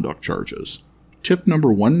sexual conduct charges. Tip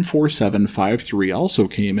number 14753 also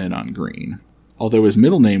came in on Green. Although his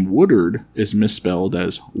middle name Woodard is misspelled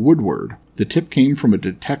as Woodward, the tip came from a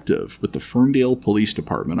detective with the Ferndale Police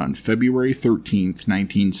Department on February 13,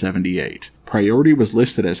 1978. Priority was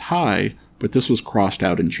listed as high, but this was crossed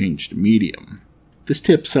out and changed to medium. This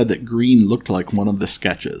tip said that Green looked like one of the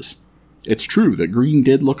sketches. It's true that Green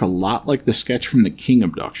did look a lot like the sketch from the King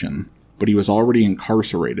abduction, but he was already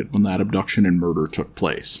incarcerated when that abduction and murder took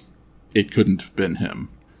place. It couldn't have been him.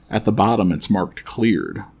 At the bottom, it's marked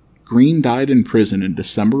cleared. Green died in prison in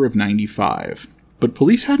December of '95, but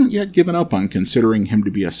police hadn't yet given up on considering him to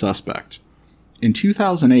be a suspect. In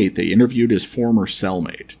 2008, they interviewed his former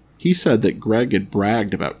cellmate. He said that Greg had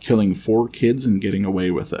bragged about killing 4 kids and getting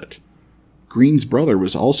away with it. Green's brother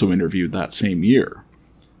was also interviewed that same year.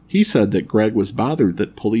 He said that Greg was bothered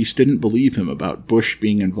that police didn't believe him about Bush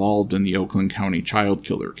being involved in the Oakland County Child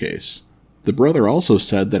Killer case. The brother also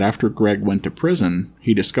said that after Greg went to prison,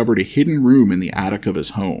 he discovered a hidden room in the attic of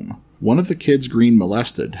his home. One of the kids Green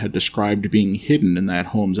molested had described being hidden in that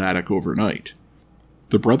home's attic overnight.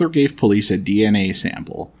 The brother gave police a DNA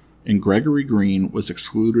sample, and Gregory Green was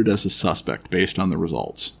excluded as a suspect based on the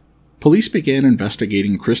results. Police began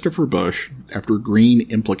investigating Christopher Bush after Green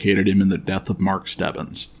implicated him in the death of Mark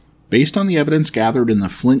Stebbins. Based on the evidence gathered in the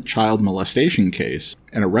Flint child molestation case,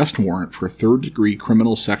 an arrest warrant for third-degree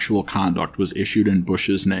criminal sexual conduct was issued in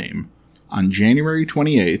Bush's name. On January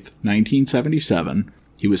 28, 1977,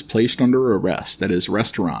 he was placed under arrest at his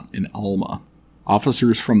restaurant in Alma.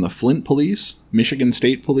 Officers from the Flint Police, Michigan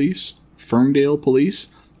State Police, Ferndale Police,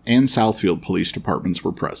 and Southfield Police Departments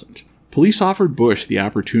were present. Police offered Bush the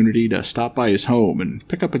opportunity to stop by his home and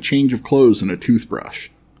pick up a change of clothes and a toothbrush.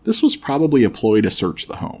 This was probably a ploy to search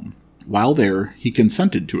the home. While there, he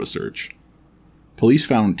consented to a search. Police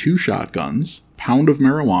found 2 shotguns, a pound of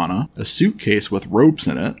marijuana, a suitcase with ropes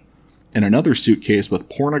in it, and another suitcase with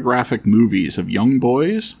pornographic movies of young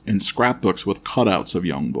boys and scrapbooks with cutouts of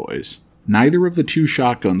young boys. Neither of the 2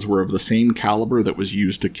 shotguns were of the same caliber that was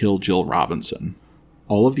used to kill Jill Robinson.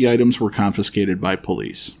 All of the items were confiscated by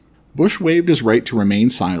police. Bush waived his right to remain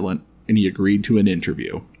silent, and he agreed to an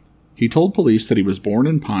interview. He told police that he was born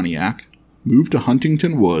in Pontiac, moved to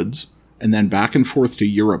Huntington Woods, and then back and forth to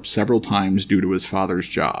Europe several times due to his father's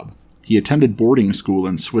job. He attended boarding school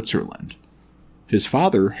in Switzerland. His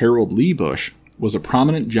father, Harold Lee Bush, was a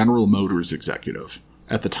prominent General Motors executive.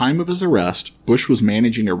 At the time of his arrest, Bush was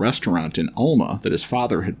managing a restaurant in Alma that his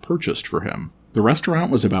father had purchased for him. The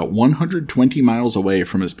restaurant was about 120 miles away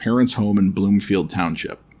from his parents' home in Bloomfield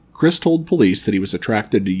Township. Chris told police that he was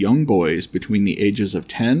attracted to young boys between the ages of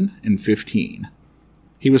 10 and 15.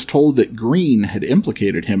 He was told that Green had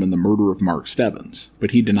implicated him in the murder of Mark Stebbins,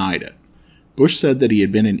 but he denied it. Bush said that he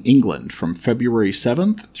had been in England from February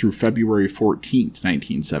 7th through February 14th,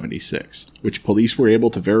 1976, which police were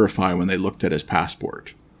able to verify when they looked at his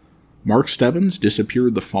passport. Mark Stebbins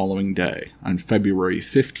disappeared the following day, on February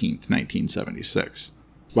 15th, 1976.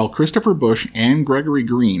 While Christopher Bush and Gregory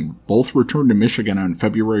Green both returned to Michigan on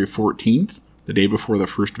February 14th, the day before the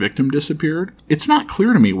first victim disappeared, it's not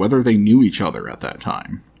clear to me whether they knew each other at that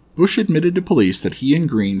time. Bush admitted to police that he and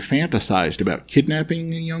Green fantasized about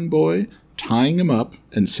kidnapping a young boy, tying him up,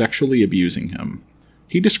 and sexually abusing him.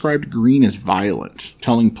 He described Green as violent,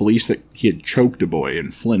 telling police that he had choked a boy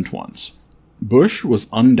in Flint once. Bush was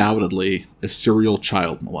undoubtedly a serial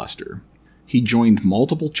child molester. He joined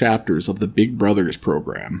multiple chapters of the Big Brothers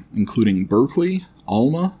program, including Berkeley,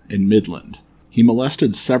 Alma, and Midland. He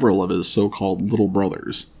molested several of his so-called little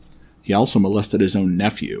brothers. He also molested his own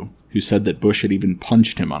nephew, who said that Bush had even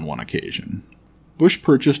punched him on one occasion. Bush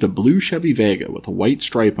purchased a blue Chevy Vega with a white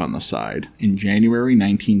stripe on the side in January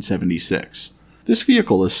 1976. This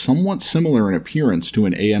vehicle is somewhat similar in appearance to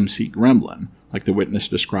an AMC Gremlin, like the witness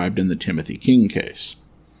described in the Timothy King case.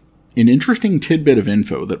 An interesting tidbit of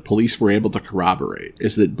info that police were able to corroborate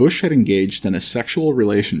is that Bush had engaged in a sexual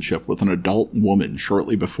relationship with an adult woman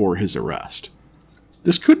shortly before his arrest.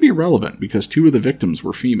 This could be relevant because 2 of the victims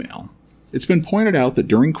were female. It's been pointed out that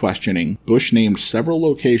during questioning, Bush named several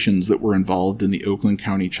locations that were involved in the Oakland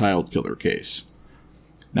County Child Killer case.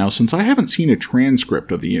 Now, since I haven't seen a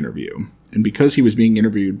transcript of the interview, and because he was being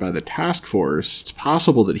interviewed by the task force, it's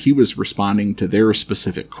possible that he was responding to their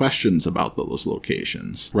specific questions about those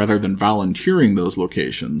locations, rather than volunteering those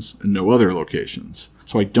locations and no other locations.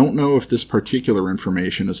 So I don't know if this particular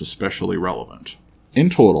information is especially relevant. In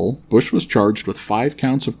total, Bush was charged with 5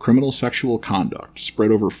 counts of criminal sexual conduct spread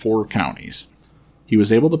over 4 counties. He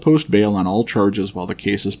was able to post bail on all charges while the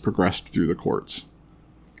cases progressed through the courts.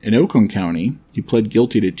 In Oakland County, he pled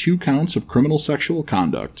guilty to 2 counts of criminal sexual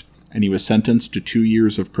conduct, and he was sentenced to 2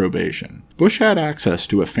 years of probation. Bush had access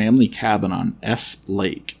to a family cabin on S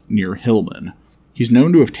Lake, near Hillman. He's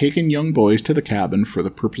known to have taken young boys to the cabin for the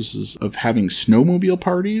purposes of having snowmobile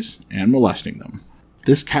parties and molesting them.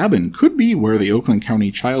 This cabin could be where the Oakland County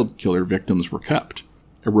Child Killer victims were kept.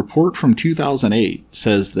 A report from 2008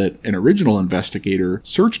 says that an original investigator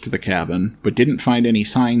searched the cabin but didn't find any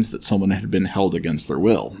signs that someone had been held against their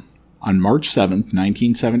will. On March 7,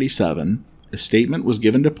 1977, a statement was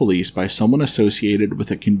given to police by someone associated with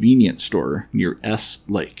a convenience store near S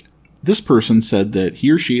Lake. This person said that he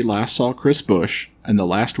or she last saw Chris Bush and the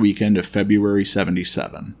last weekend of February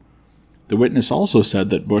 1977. The witness also said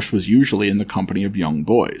that Bush was usually in the company of young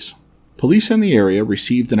boys. Police in the area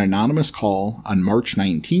received an anonymous call on March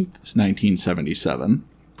 19, 1977,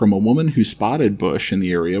 from a woman who spotted Bush in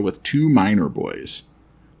the area with 2 minor boys.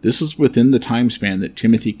 This is within the time span that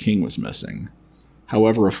Timothy King was missing.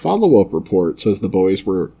 However, a follow-up report says the boys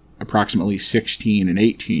were approximately 16 and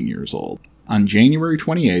 18 years old. On January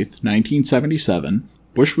 28, 1977,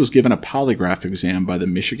 Bush was given a polygraph exam by the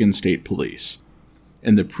Michigan State Police.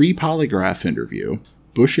 In the pre-polygraph interview,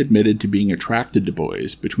 Bush admitted to being attracted to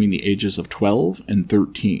boys between the ages of 12 and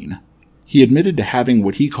 13. He admitted to having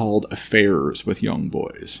what he called affairs with young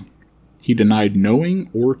boys. He denied knowing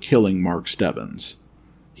or killing Mark Stebbins.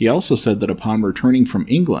 He also said that upon returning from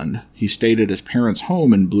England, he stayed at his parents'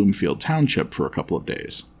 home in Bloomfield Township for a couple of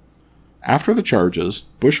days. After the charges,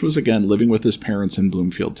 Bush was again living with his parents in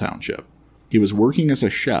Bloomfield Township. He was working as a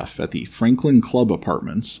chef at the Franklin Club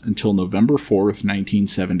Apartments until November 4,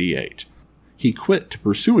 1978. He quit to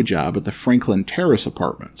pursue a job at the Franklin Terrace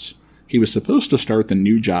Apartments. He was supposed to start the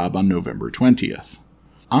new job on November 20th.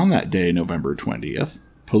 On that day, November 20th,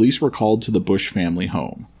 police were called to the Bush family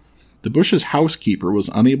home. The Bush's housekeeper was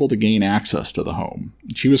unable to gain access to the home.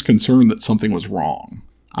 She was concerned that something was wrong.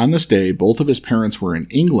 On this day, both of his parents were in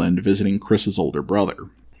England visiting Chris's older brother.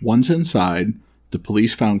 Once inside, the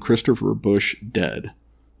police found Christopher Bush dead,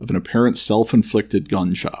 of an apparent self-inflicted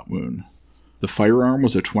gunshot wound. The firearm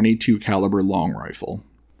was a .22 caliber long rifle.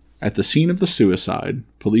 At the scene of the suicide,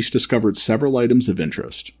 police discovered several items of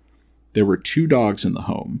interest. There were 2 dogs in the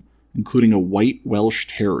home, including a white Welsh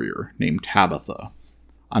Terrier named Tabitha.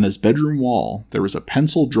 On his bedroom wall, there was a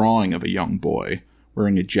pencil drawing of a young boy,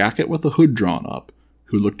 wearing a jacket with the hood drawn up,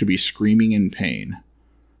 who looked to be screaming in pain.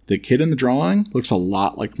 The kid in the drawing looks a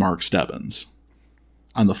lot like Mark Stebbins.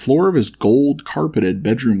 On the floor of his gold-carpeted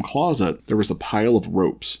bedroom closet, there was a pile of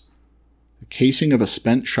ropes. The casing of a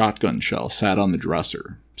spent shotgun shell sat on the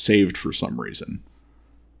dresser, saved for some reason.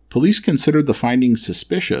 Police considered the findings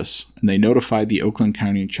suspicious, and they notified the Oakland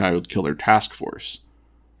County Child Killer Task Force.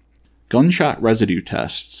 Gunshot residue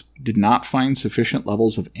tests did not find sufficient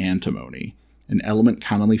levels of antimony, an element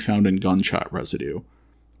commonly found in gunshot residue,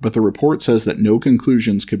 but the report says that no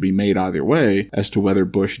conclusions could be made either way as to whether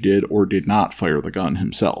Bush did or did not fire the gun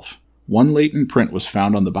himself. One latent print was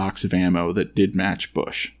found on the box of ammo that did match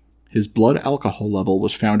Bush. His blood alcohol level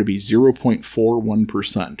was found to be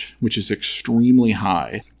 0.41%, which is extremely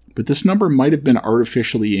high, but this number might have been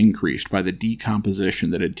artificially increased by the decomposition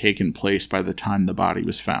that had taken place by the time the body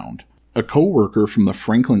was found. A co-worker from the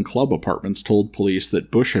Franklin Club Apartments told police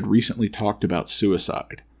that Bush had recently talked about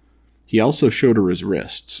suicide. He also showed her his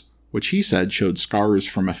wrists, which he said showed scars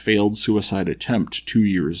from a failed suicide attempt 2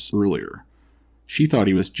 years earlier. She thought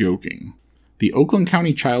he was joking. The Oakland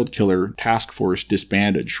County Child Killer Task Force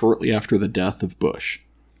disbanded shortly after the death of Bush.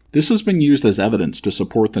 This has been used as evidence to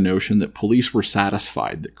support the notion that police were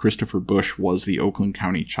satisfied that Christopher Bush was the Oakland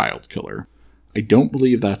County Child Killer. I don't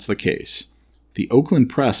believe that's the case. The Oakland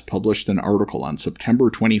Press published an article on September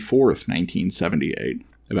 24, 1978,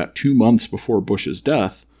 about 2 months before Bush's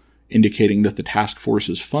death, indicating that the task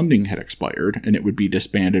force's funding had expired and it would be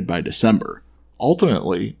disbanded by December.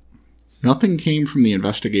 Ultimately, nothing came from the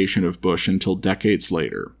investigation of Bush until decades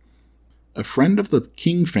later. A friend of the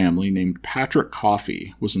King family named Patrick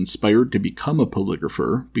Coffey was inspired to become a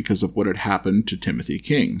polygrapher because of what had happened to Timothy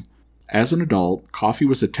King. As an adult, Coffey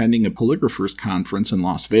was attending a polygraphers conference in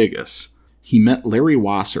Las Vegas. He met Larry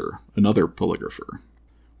Wasser, another polygrapher.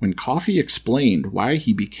 When Coffey explained why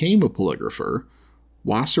he became a polygrapher,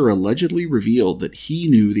 Wasser allegedly revealed that he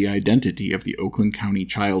knew the identity of the Oakland County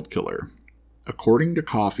Child Killer. According to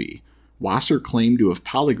Coffey, Wasser claimed to have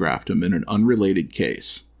polygraphed him in an unrelated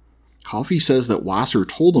case. Coffey says that Wasser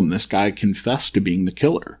told him this guy confessed to being the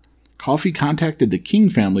killer. Coffey contacted the King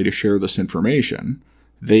family to share this information.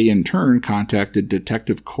 They, in turn, contacted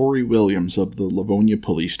Detective Corey Williams of the Livonia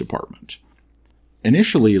Police Department.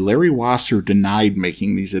 Initially, Larry Wasser denied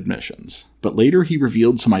making these admissions, but later he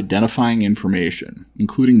revealed some identifying information,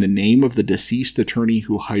 including the name of the deceased attorney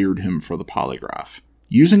who hired him for the polygraph.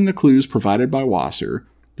 Using the clues provided by Wasser,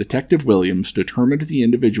 Detective Williams determined the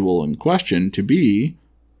individual in question to be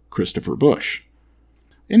Christopher Bush.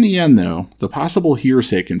 In the end, though, the possible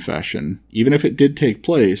hearsay confession, even if it did take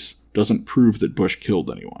place, doesn't prove that Bush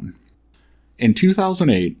killed anyone. In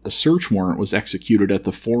 2008, a search warrant was executed at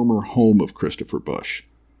the former home of Christopher Bush.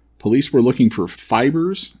 Police were looking for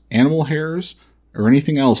fibers, animal hairs, or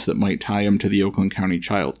anything else that might tie him to the Oakland County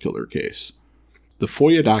Child Killer case. The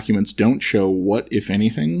FOIA documents don't show what, if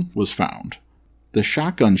anything, was found. The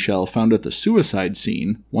shotgun shell found at the suicide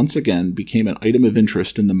scene once again became an item of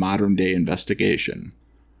interest in the modern-day investigation.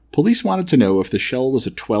 Police wanted to know if the shell was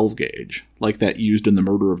a 12-gauge, like that used in the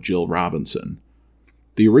murder of Jill Robinson.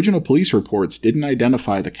 The original police reports didn't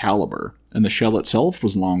identify the caliber, and the shell itself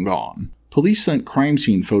was long gone. Police sent crime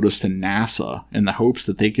scene photos to NASA in the hopes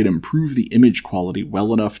that they could improve the image quality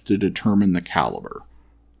well enough to determine the caliber.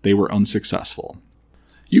 They were unsuccessful.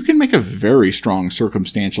 You can make a very strong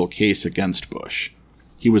circumstantial case against Bush.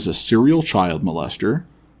 He was a serial child molester,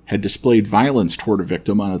 had displayed violence toward a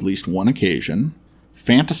victim on at least one occasion,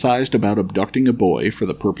 fantasized about abducting a boy for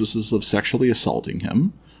the purposes of sexually assaulting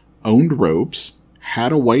him, owned ropes,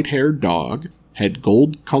 had a white-haired dog, had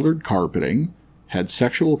gold-colored carpeting, had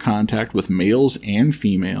sexual contact with males and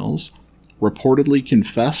females, reportedly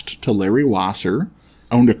confessed to Larry Wasser,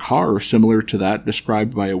 owned a car similar to that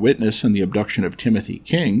described by a witness in the abduction of Timothy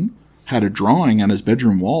King, had a drawing on his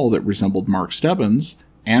bedroom wall that resembled Mark Stebbins,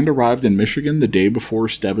 and arrived in Michigan the day before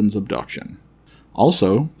Stebbins' abduction.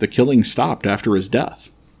 Also, the killing stopped after his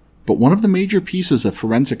death. But one of the major pieces of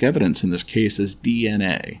forensic evidence in this case is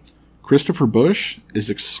DNA. Christopher Bush is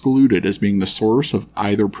excluded as being the source of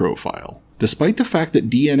either profile. Despite the fact that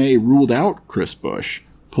DNA ruled out Chris Bush,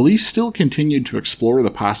 police still continued to explore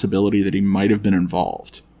the possibility that he might have been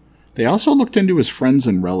involved. They also looked into his friends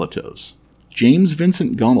and relatives. James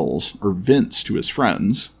Vincent Gunnels, or Vince to his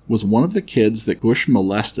friends, was one of the kids that Bush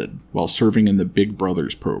molested while serving in the Big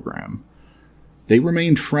Brothers program. They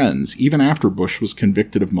remained friends even after Bush was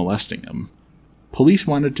convicted of molesting him. Police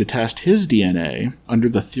wanted to test his DNA under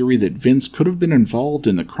the theory that Vince could have been involved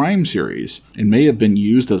in the crime series and may have been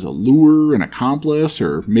used as a lure, an accomplice,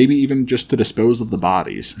 or maybe even just to dispose of the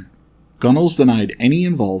bodies. Gunnels denied any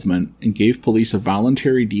involvement and gave police a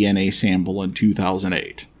voluntary DNA sample in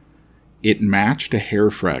 2008. It matched a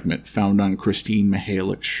hair fragment found on Christine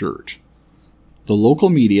Mihalik's shirt. The local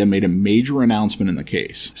media made a major announcement in the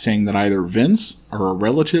case, saying that either Vince or a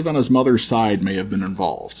relative on his mother's side may have been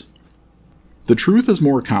involved. The truth is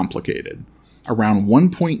more complicated. Around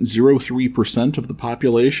 1.03% of the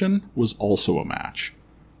population was also a match.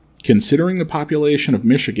 Considering the population of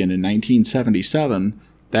Michigan in 1977,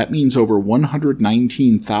 that means over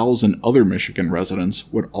 119,000 other Michigan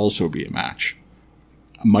residents would also be a match.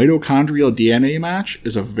 A mitochondrial DNA match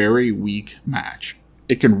is a very weak match.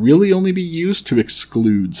 It can really only be used to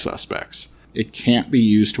exclude suspects. It can't be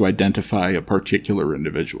used to identify a particular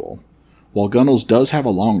individual. While Gunnels does have a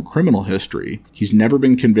long criminal history, he's never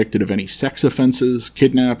been convicted of any sex offenses,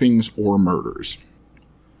 kidnappings, or murders.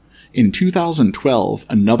 In 2012,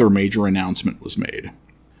 another major announcement was made.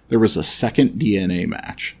 There was a second DNA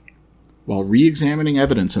match. While re-examining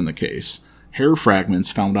evidence in the case, hair fragments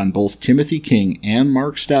found on both Timothy King and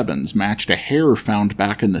Mark Stebbins matched a hair found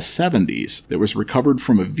back in the 70s that was recovered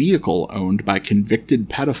from a vehicle owned by convicted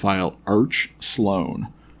pedophile Arch Sloan.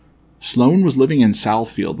 Sloan was living in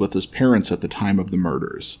Southfield with his parents at the time of the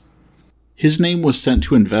murders. His name was sent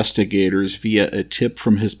to investigators via a tip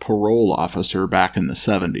from his parole officer back in the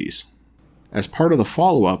 70s. As part of the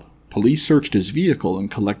follow-up, police searched his vehicle and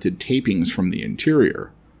collected tapings from the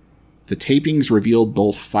interior. The tapings revealed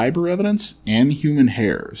both fiber evidence and human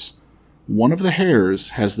hairs. One of the hairs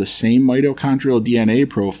has the same mitochondrial DNA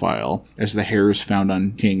profile as the hairs found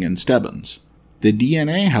on King and Stebbins. The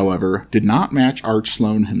DNA, however, did not match Arch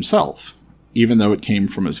Sloan himself, even though it came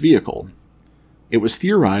from his vehicle. It was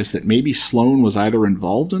theorized that maybe Sloan was either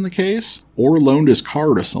involved in the case or loaned his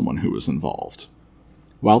car to someone who was involved.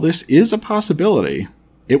 While this is a possibility,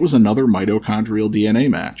 it was another mitochondrial DNA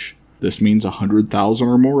match. This means 100,000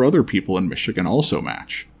 or more other people in Michigan also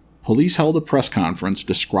match. Police held a press conference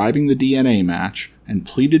describing the DNA match and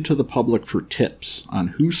pleaded to the public for tips on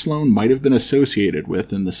who Sloan might have been associated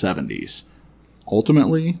with in the 70s.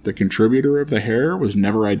 Ultimately, the contributor of the hair was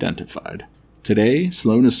never identified. Today,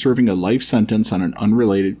 Sloan is serving a life sentence on an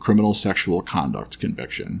unrelated criminal sexual conduct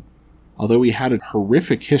conviction. Although he had a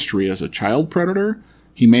horrific history as a child predator,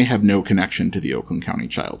 he may have no connection to the Oakland County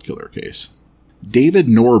Child Killer case. David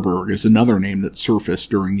Norberg is another name that surfaced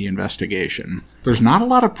during the investigation. There's not a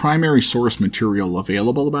lot of primary source material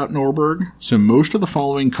available about Norberg, so most of the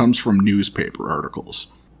following comes from newspaper articles.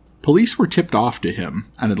 Police were tipped off to him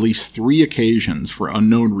on at least 3 occasions for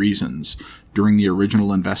unknown reasons during the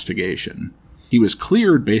original investigation. He was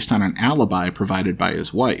cleared based on an alibi provided by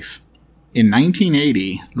his wife. In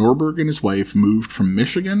 1980, Norberg and his wife moved from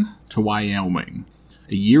Michigan to Wyoming.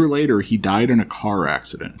 A year later, he died in a car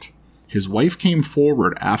accident. His wife came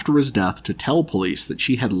forward after his death to tell police that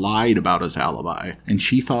she had lied about his alibi, and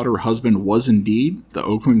she thought her husband was indeed the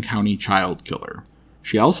Oakland County Child Killer.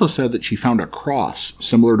 She also said that she found a cross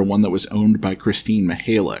similar to one that was owned by Christine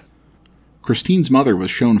Mihalik. Christine's mother was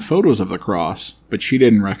shown photos of the cross, but she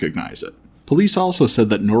didn't recognize it. Police also said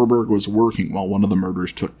that Norberg was working while one of the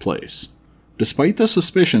murders took place. Despite the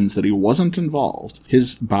suspicions that he wasn't involved,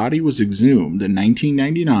 his body was exhumed in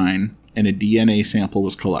 1999 and a DNA sample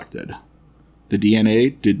was collected. The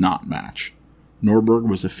DNA did not match. Norberg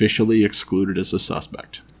was officially excluded as a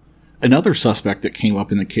suspect. Another suspect that came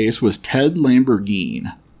up in the case was Ted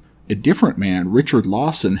Lamborghini. A different man, Richard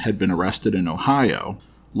Lawson, had been arrested in Ohio.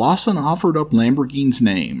 Lawson offered up Lamborghini's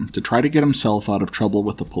name to try to get himself out of trouble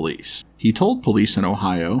with the police. He told police in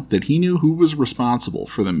Ohio that he knew who was responsible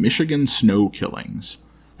for the Michigan snow killings.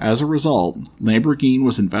 As a result, Lamborghini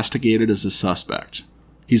was investigated as a suspect.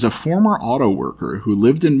 He's a former auto worker who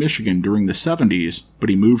lived in Michigan during the 70s, but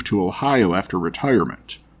he moved to Ohio after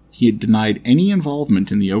retirement. He had denied any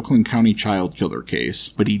involvement in the Oakland County Child Killer case,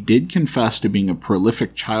 but he did confess to being a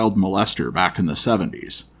prolific child molester back in the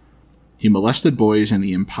 70s. He molested boys in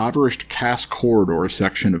the impoverished Cass Corridor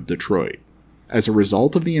section of Detroit. As a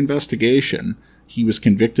result of the investigation, he was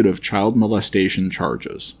convicted of child molestation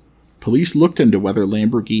charges. Police looked into whether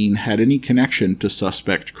Lamborghini had any connection to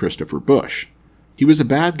suspect Christopher Bush. He was a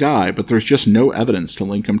bad guy, but there's just no evidence to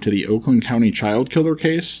link him to the Oakland County Child Killer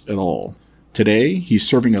case at all. Today, he's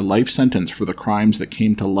serving a life sentence for the crimes that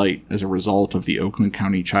came to light as a result of the Oakland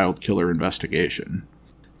County Child Killer investigation.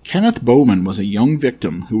 Kenneth Bowman was a young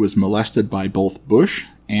victim who was molested by both Bush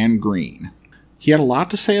and Green. He had a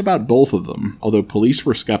lot to say about both of them, although police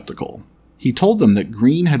were skeptical. He told them that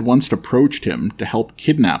Green had once approached him to help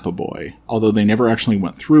kidnap a boy, although they never actually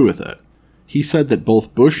went through with it. He said that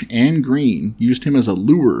both Bush and Green used him as a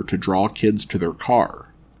lure to draw kids to their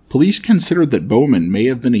car. Police considered that Bowman may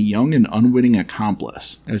have been a young and unwitting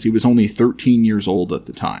accomplice, as he was only 13 years old at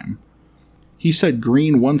the time. He said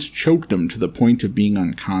Green once choked him to the point of being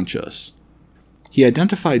unconscious. He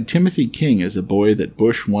identified Timothy King as a boy that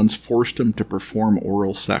Bush once forced him to perform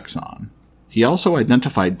oral sex on. He also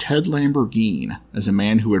identified Ted Lamborghini as a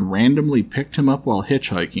man who had randomly picked him up while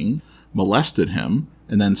hitchhiking, molested him,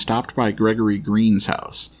 and then stopped by Gregory Green's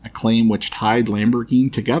house, a claim which tied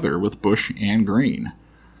Lamborghini together with Bush and Green.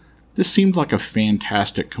 This seemed like a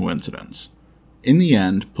fantastic coincidence. In the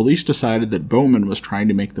end, police decided that Bowman was trying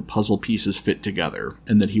to make the puzzle pieces fit together,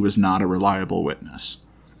 and that he was not a reliable witness.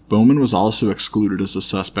 Bowman was also excluded as a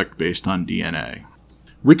suspect based on DNA.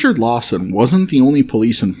 Richard Lawson wasn't the only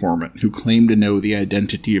police informant who claimed to know the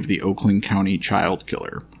identity of the Oakland County Child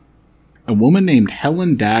Killer. A woman named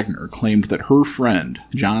Helen Dagner claimed that her friend,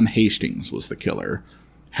 John Hastings, was the killer.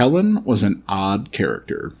 Helen was an odd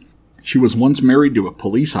character. She was once married to a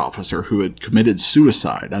police officer who had committed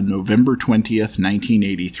suicide on November 20th,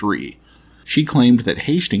 1983. She claimed that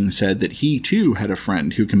Hastings said that he too had a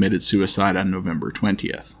friend who committed suicide on November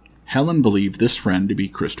 20th. Helen believed this friend to be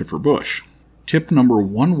Christopher Bush. Tip number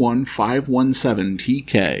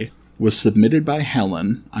 11517TK was submitted by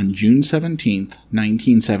Helen on June 17,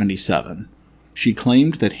 1977. She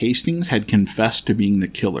claimed that Hastings had confessed to being the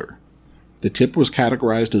killer. The tip was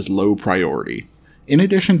categorized as low priority. In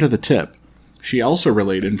addition to the tip, she also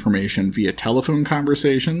relayed information via telephone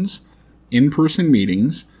conversations, in-person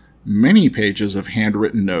meetings, many pages of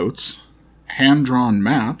handwritten notes, hand-drawn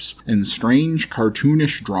maps, and strange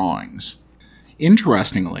cartoonish drawings.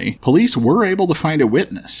 Interestingly, police were able to find a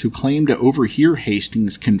witness who claimed to overhear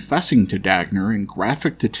Hastings confessing to Dagner in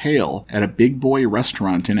graphic detail at a Big Boy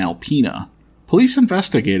restaurant in Alpena. Police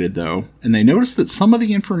investigated, though, and they noticed that some of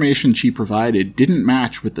the information she provided didn't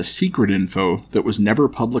match with the secret info that was never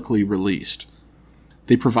publicly released.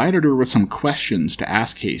 They provided her with some questions to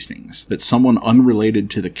ask Hastings that someone unrelated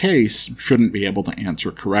to the case shouldn't be able to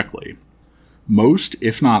answer correctly. Most,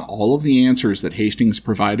 if not all, of the answers that Hastings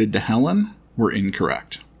provided to Helen were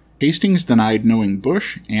incorrect. Hastings denied knowing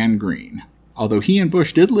Bush and Green. Although he and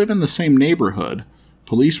Bush did live in the same neighborhood,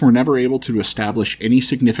 police were never able to establish any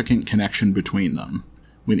significant connection between them.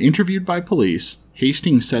 When interviewed by police,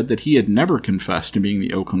 Hastings said that he had never confessed to being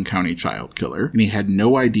the Oakland County Child Killer, and he had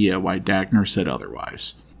no idea why Dagner said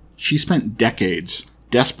otherwise. She spent decades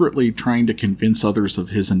desperately trying to convince others of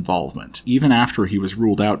his involvement, even after he was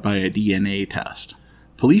ruled out by a DNA test.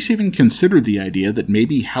 Police even considered the idea that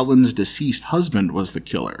maybe Helen's deceased husband was the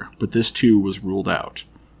killer, but this too was ruled out.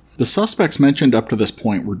 The suspects mentioned up to this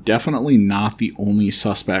point were definitely not the only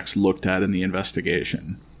suspects looked at in the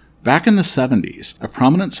investigation. Back in the 70s, a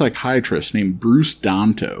prominent psychiatrist named Bruce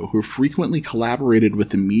Danto, who frequently collaborated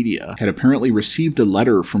with the media, had apparently received a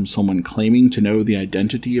letter from someone claiming to know the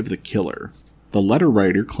identity of the killer. The letter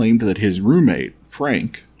writer claimed that his roommate,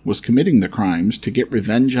 Frank, was committing the crimes to get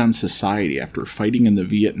revenge on society after fighting in the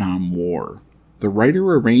Vietnam War. The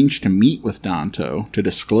writer arranged to meet with Danto to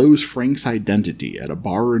disclose Frank's identity at a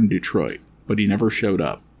bar in Detroit. but he never showed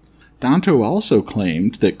up. Danto also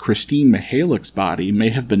claimed that Christine Mihalik's body may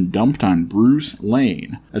have been dumped on Bruce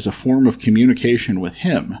Lane as a form of communication with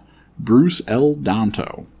him, Bruce L.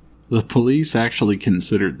 Danto. The police actually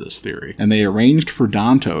considered this theory, and they arranged for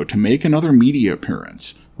Danto to make another media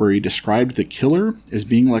appearance where he described the killer as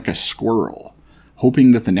being like a squirrel,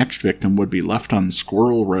 hoping that the next victim would be left on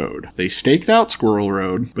Squirrel Road. They staked out Squirrel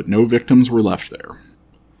Road, but no victims were left there.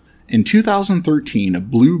 In 2013, a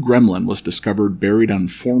blue gremlin was discovered buried on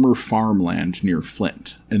former farmland near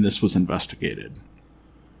Flint, and this was investigated.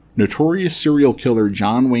 Notorious serial killer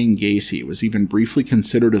John Wayne Gacy was even briefly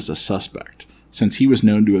considered as a suspect, since he was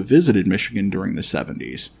known to have visited Michigan during the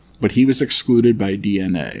 70s, but he was excluded by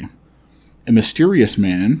DNA. A mysterious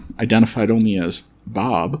man, identified only as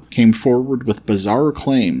Bob, came forward with bizarre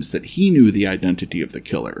claims that he knew the identity of the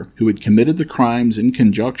killer, who had committed the crimes in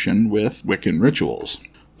conjunction with Wiccan rituals.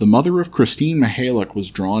 The mother of Christine Mihalik was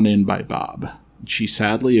drawn in by Bob. She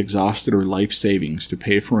sadly exhausted her life savings to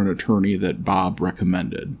pay for an attorney that Bob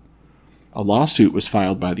recommended. A lawsuit was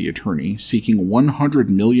filed by the attorney seeking $100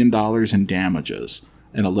 million in damages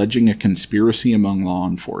and alleging a conspiracy among law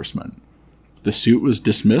enforcement. The suit was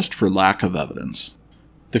dismissed for lack of evidence.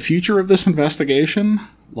 The future of this investigation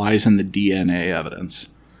lies in the DNA evidence.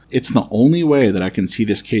 It's the only way that I can see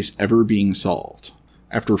this case ever being solved.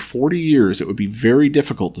 After 40 years, it would be very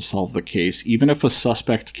difficult to solve the case, even if a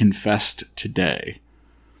suspect confessed today.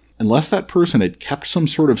 Unless that person had kept some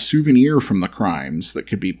sort of souvenir from the crimes that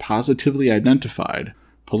could be positively identified,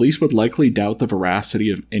 police would likely doubt the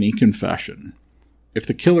veracity of any confession. If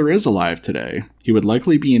the killer is alive today, he would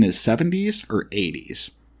likely be in his 70s or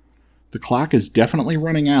 80s. The clock is definitely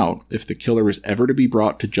running out if the killer is ever to be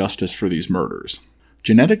brought to justice for these murders.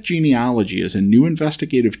 Genetic genealogy is a new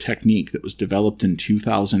investigative technique that was developed in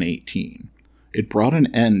 2018. It brought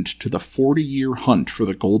an end to the 40-year hunt for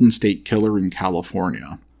the Golden State Killer in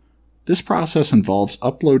California. This process involves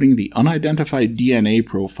uploading the unidentified DNA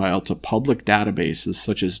profile to public databases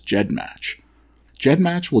such as GEDmatch.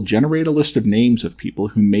 GEDmatch will generate a list of names of people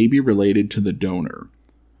who may be related to the donor.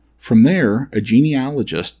 From there, a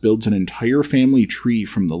genealogist builds an entire family tree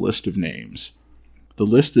from the list of names. The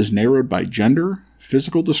list is narrowed by gender,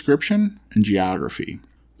 physical description, and geography.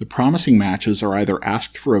 The promising matches are either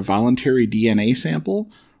asked for a voluntary DNA sample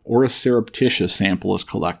or a surreptitious sample is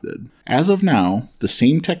collected. As of now, the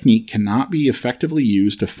same technique cannot be effectively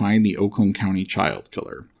used to find the Oakland County Child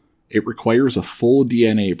Killer. It requires a full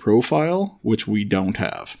DNA profile, which we don't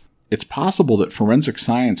have. It's possible that forensic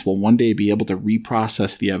science will one day be able to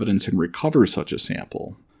reprocess the evidence and recover such a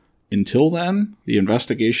sample. Until then, the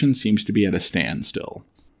investigation seems to be at a standstill.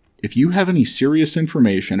 If you have any serious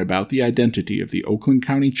information about the identity of the Oakland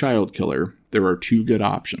County Child Killer, there are two good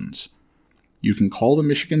options. You can call the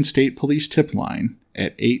Michigan State Police tip line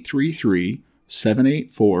at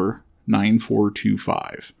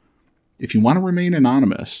 833-784-9425. If you want to remain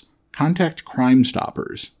anonymous, contact Crime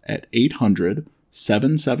Stoppers at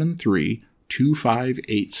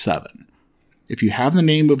 800-773-2587. If you have the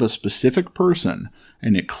name of a specific person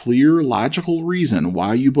and a clear, logical reason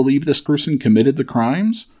why you believe this person committed the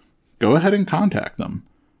crimes, go ahead and contact them.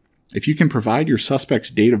 If you can provide your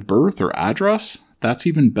suspect's date of birth or address, that's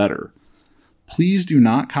even better. Please do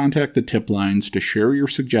not contact the tip lines to share your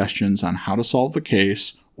suggestions on how to solve the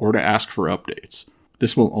case or to ask for updates.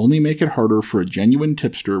 This will only make it harder for a genuine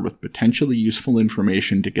tipster with potentially useful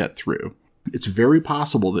information to get through. It's very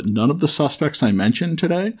possible that none of the suspects I mentioned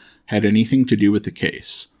today had anything to do with the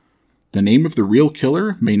case. The name of the real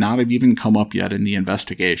killer may not have even come up yet in the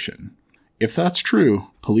investigation. If that's true,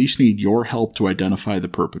 police need your help to identify the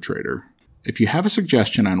perpetrator. If you have a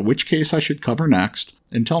suggestion on which case I should cover next,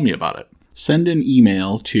 then tell me about it. Send an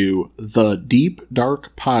email to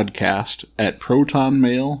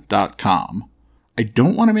thedeepdarkpodcast@protonmail.com. I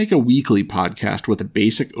don't want to make a weekly podcast with a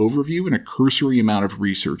basic overview and a cursory amount of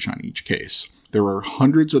research on each case. There are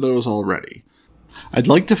hundreds of those already. I'd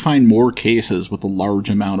like to find more cases with a large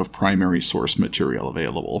amount of primary source material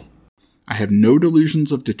available. I have no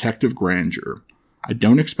delusions of detective grandeur. I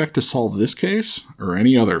don't expect to solve this case, or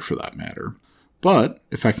any other for that matter. But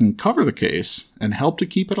if I can cover the case and help to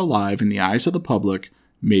keep it alive in the eyes of the public,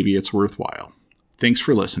 maybe it's worthwhile. Thanks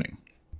for listening.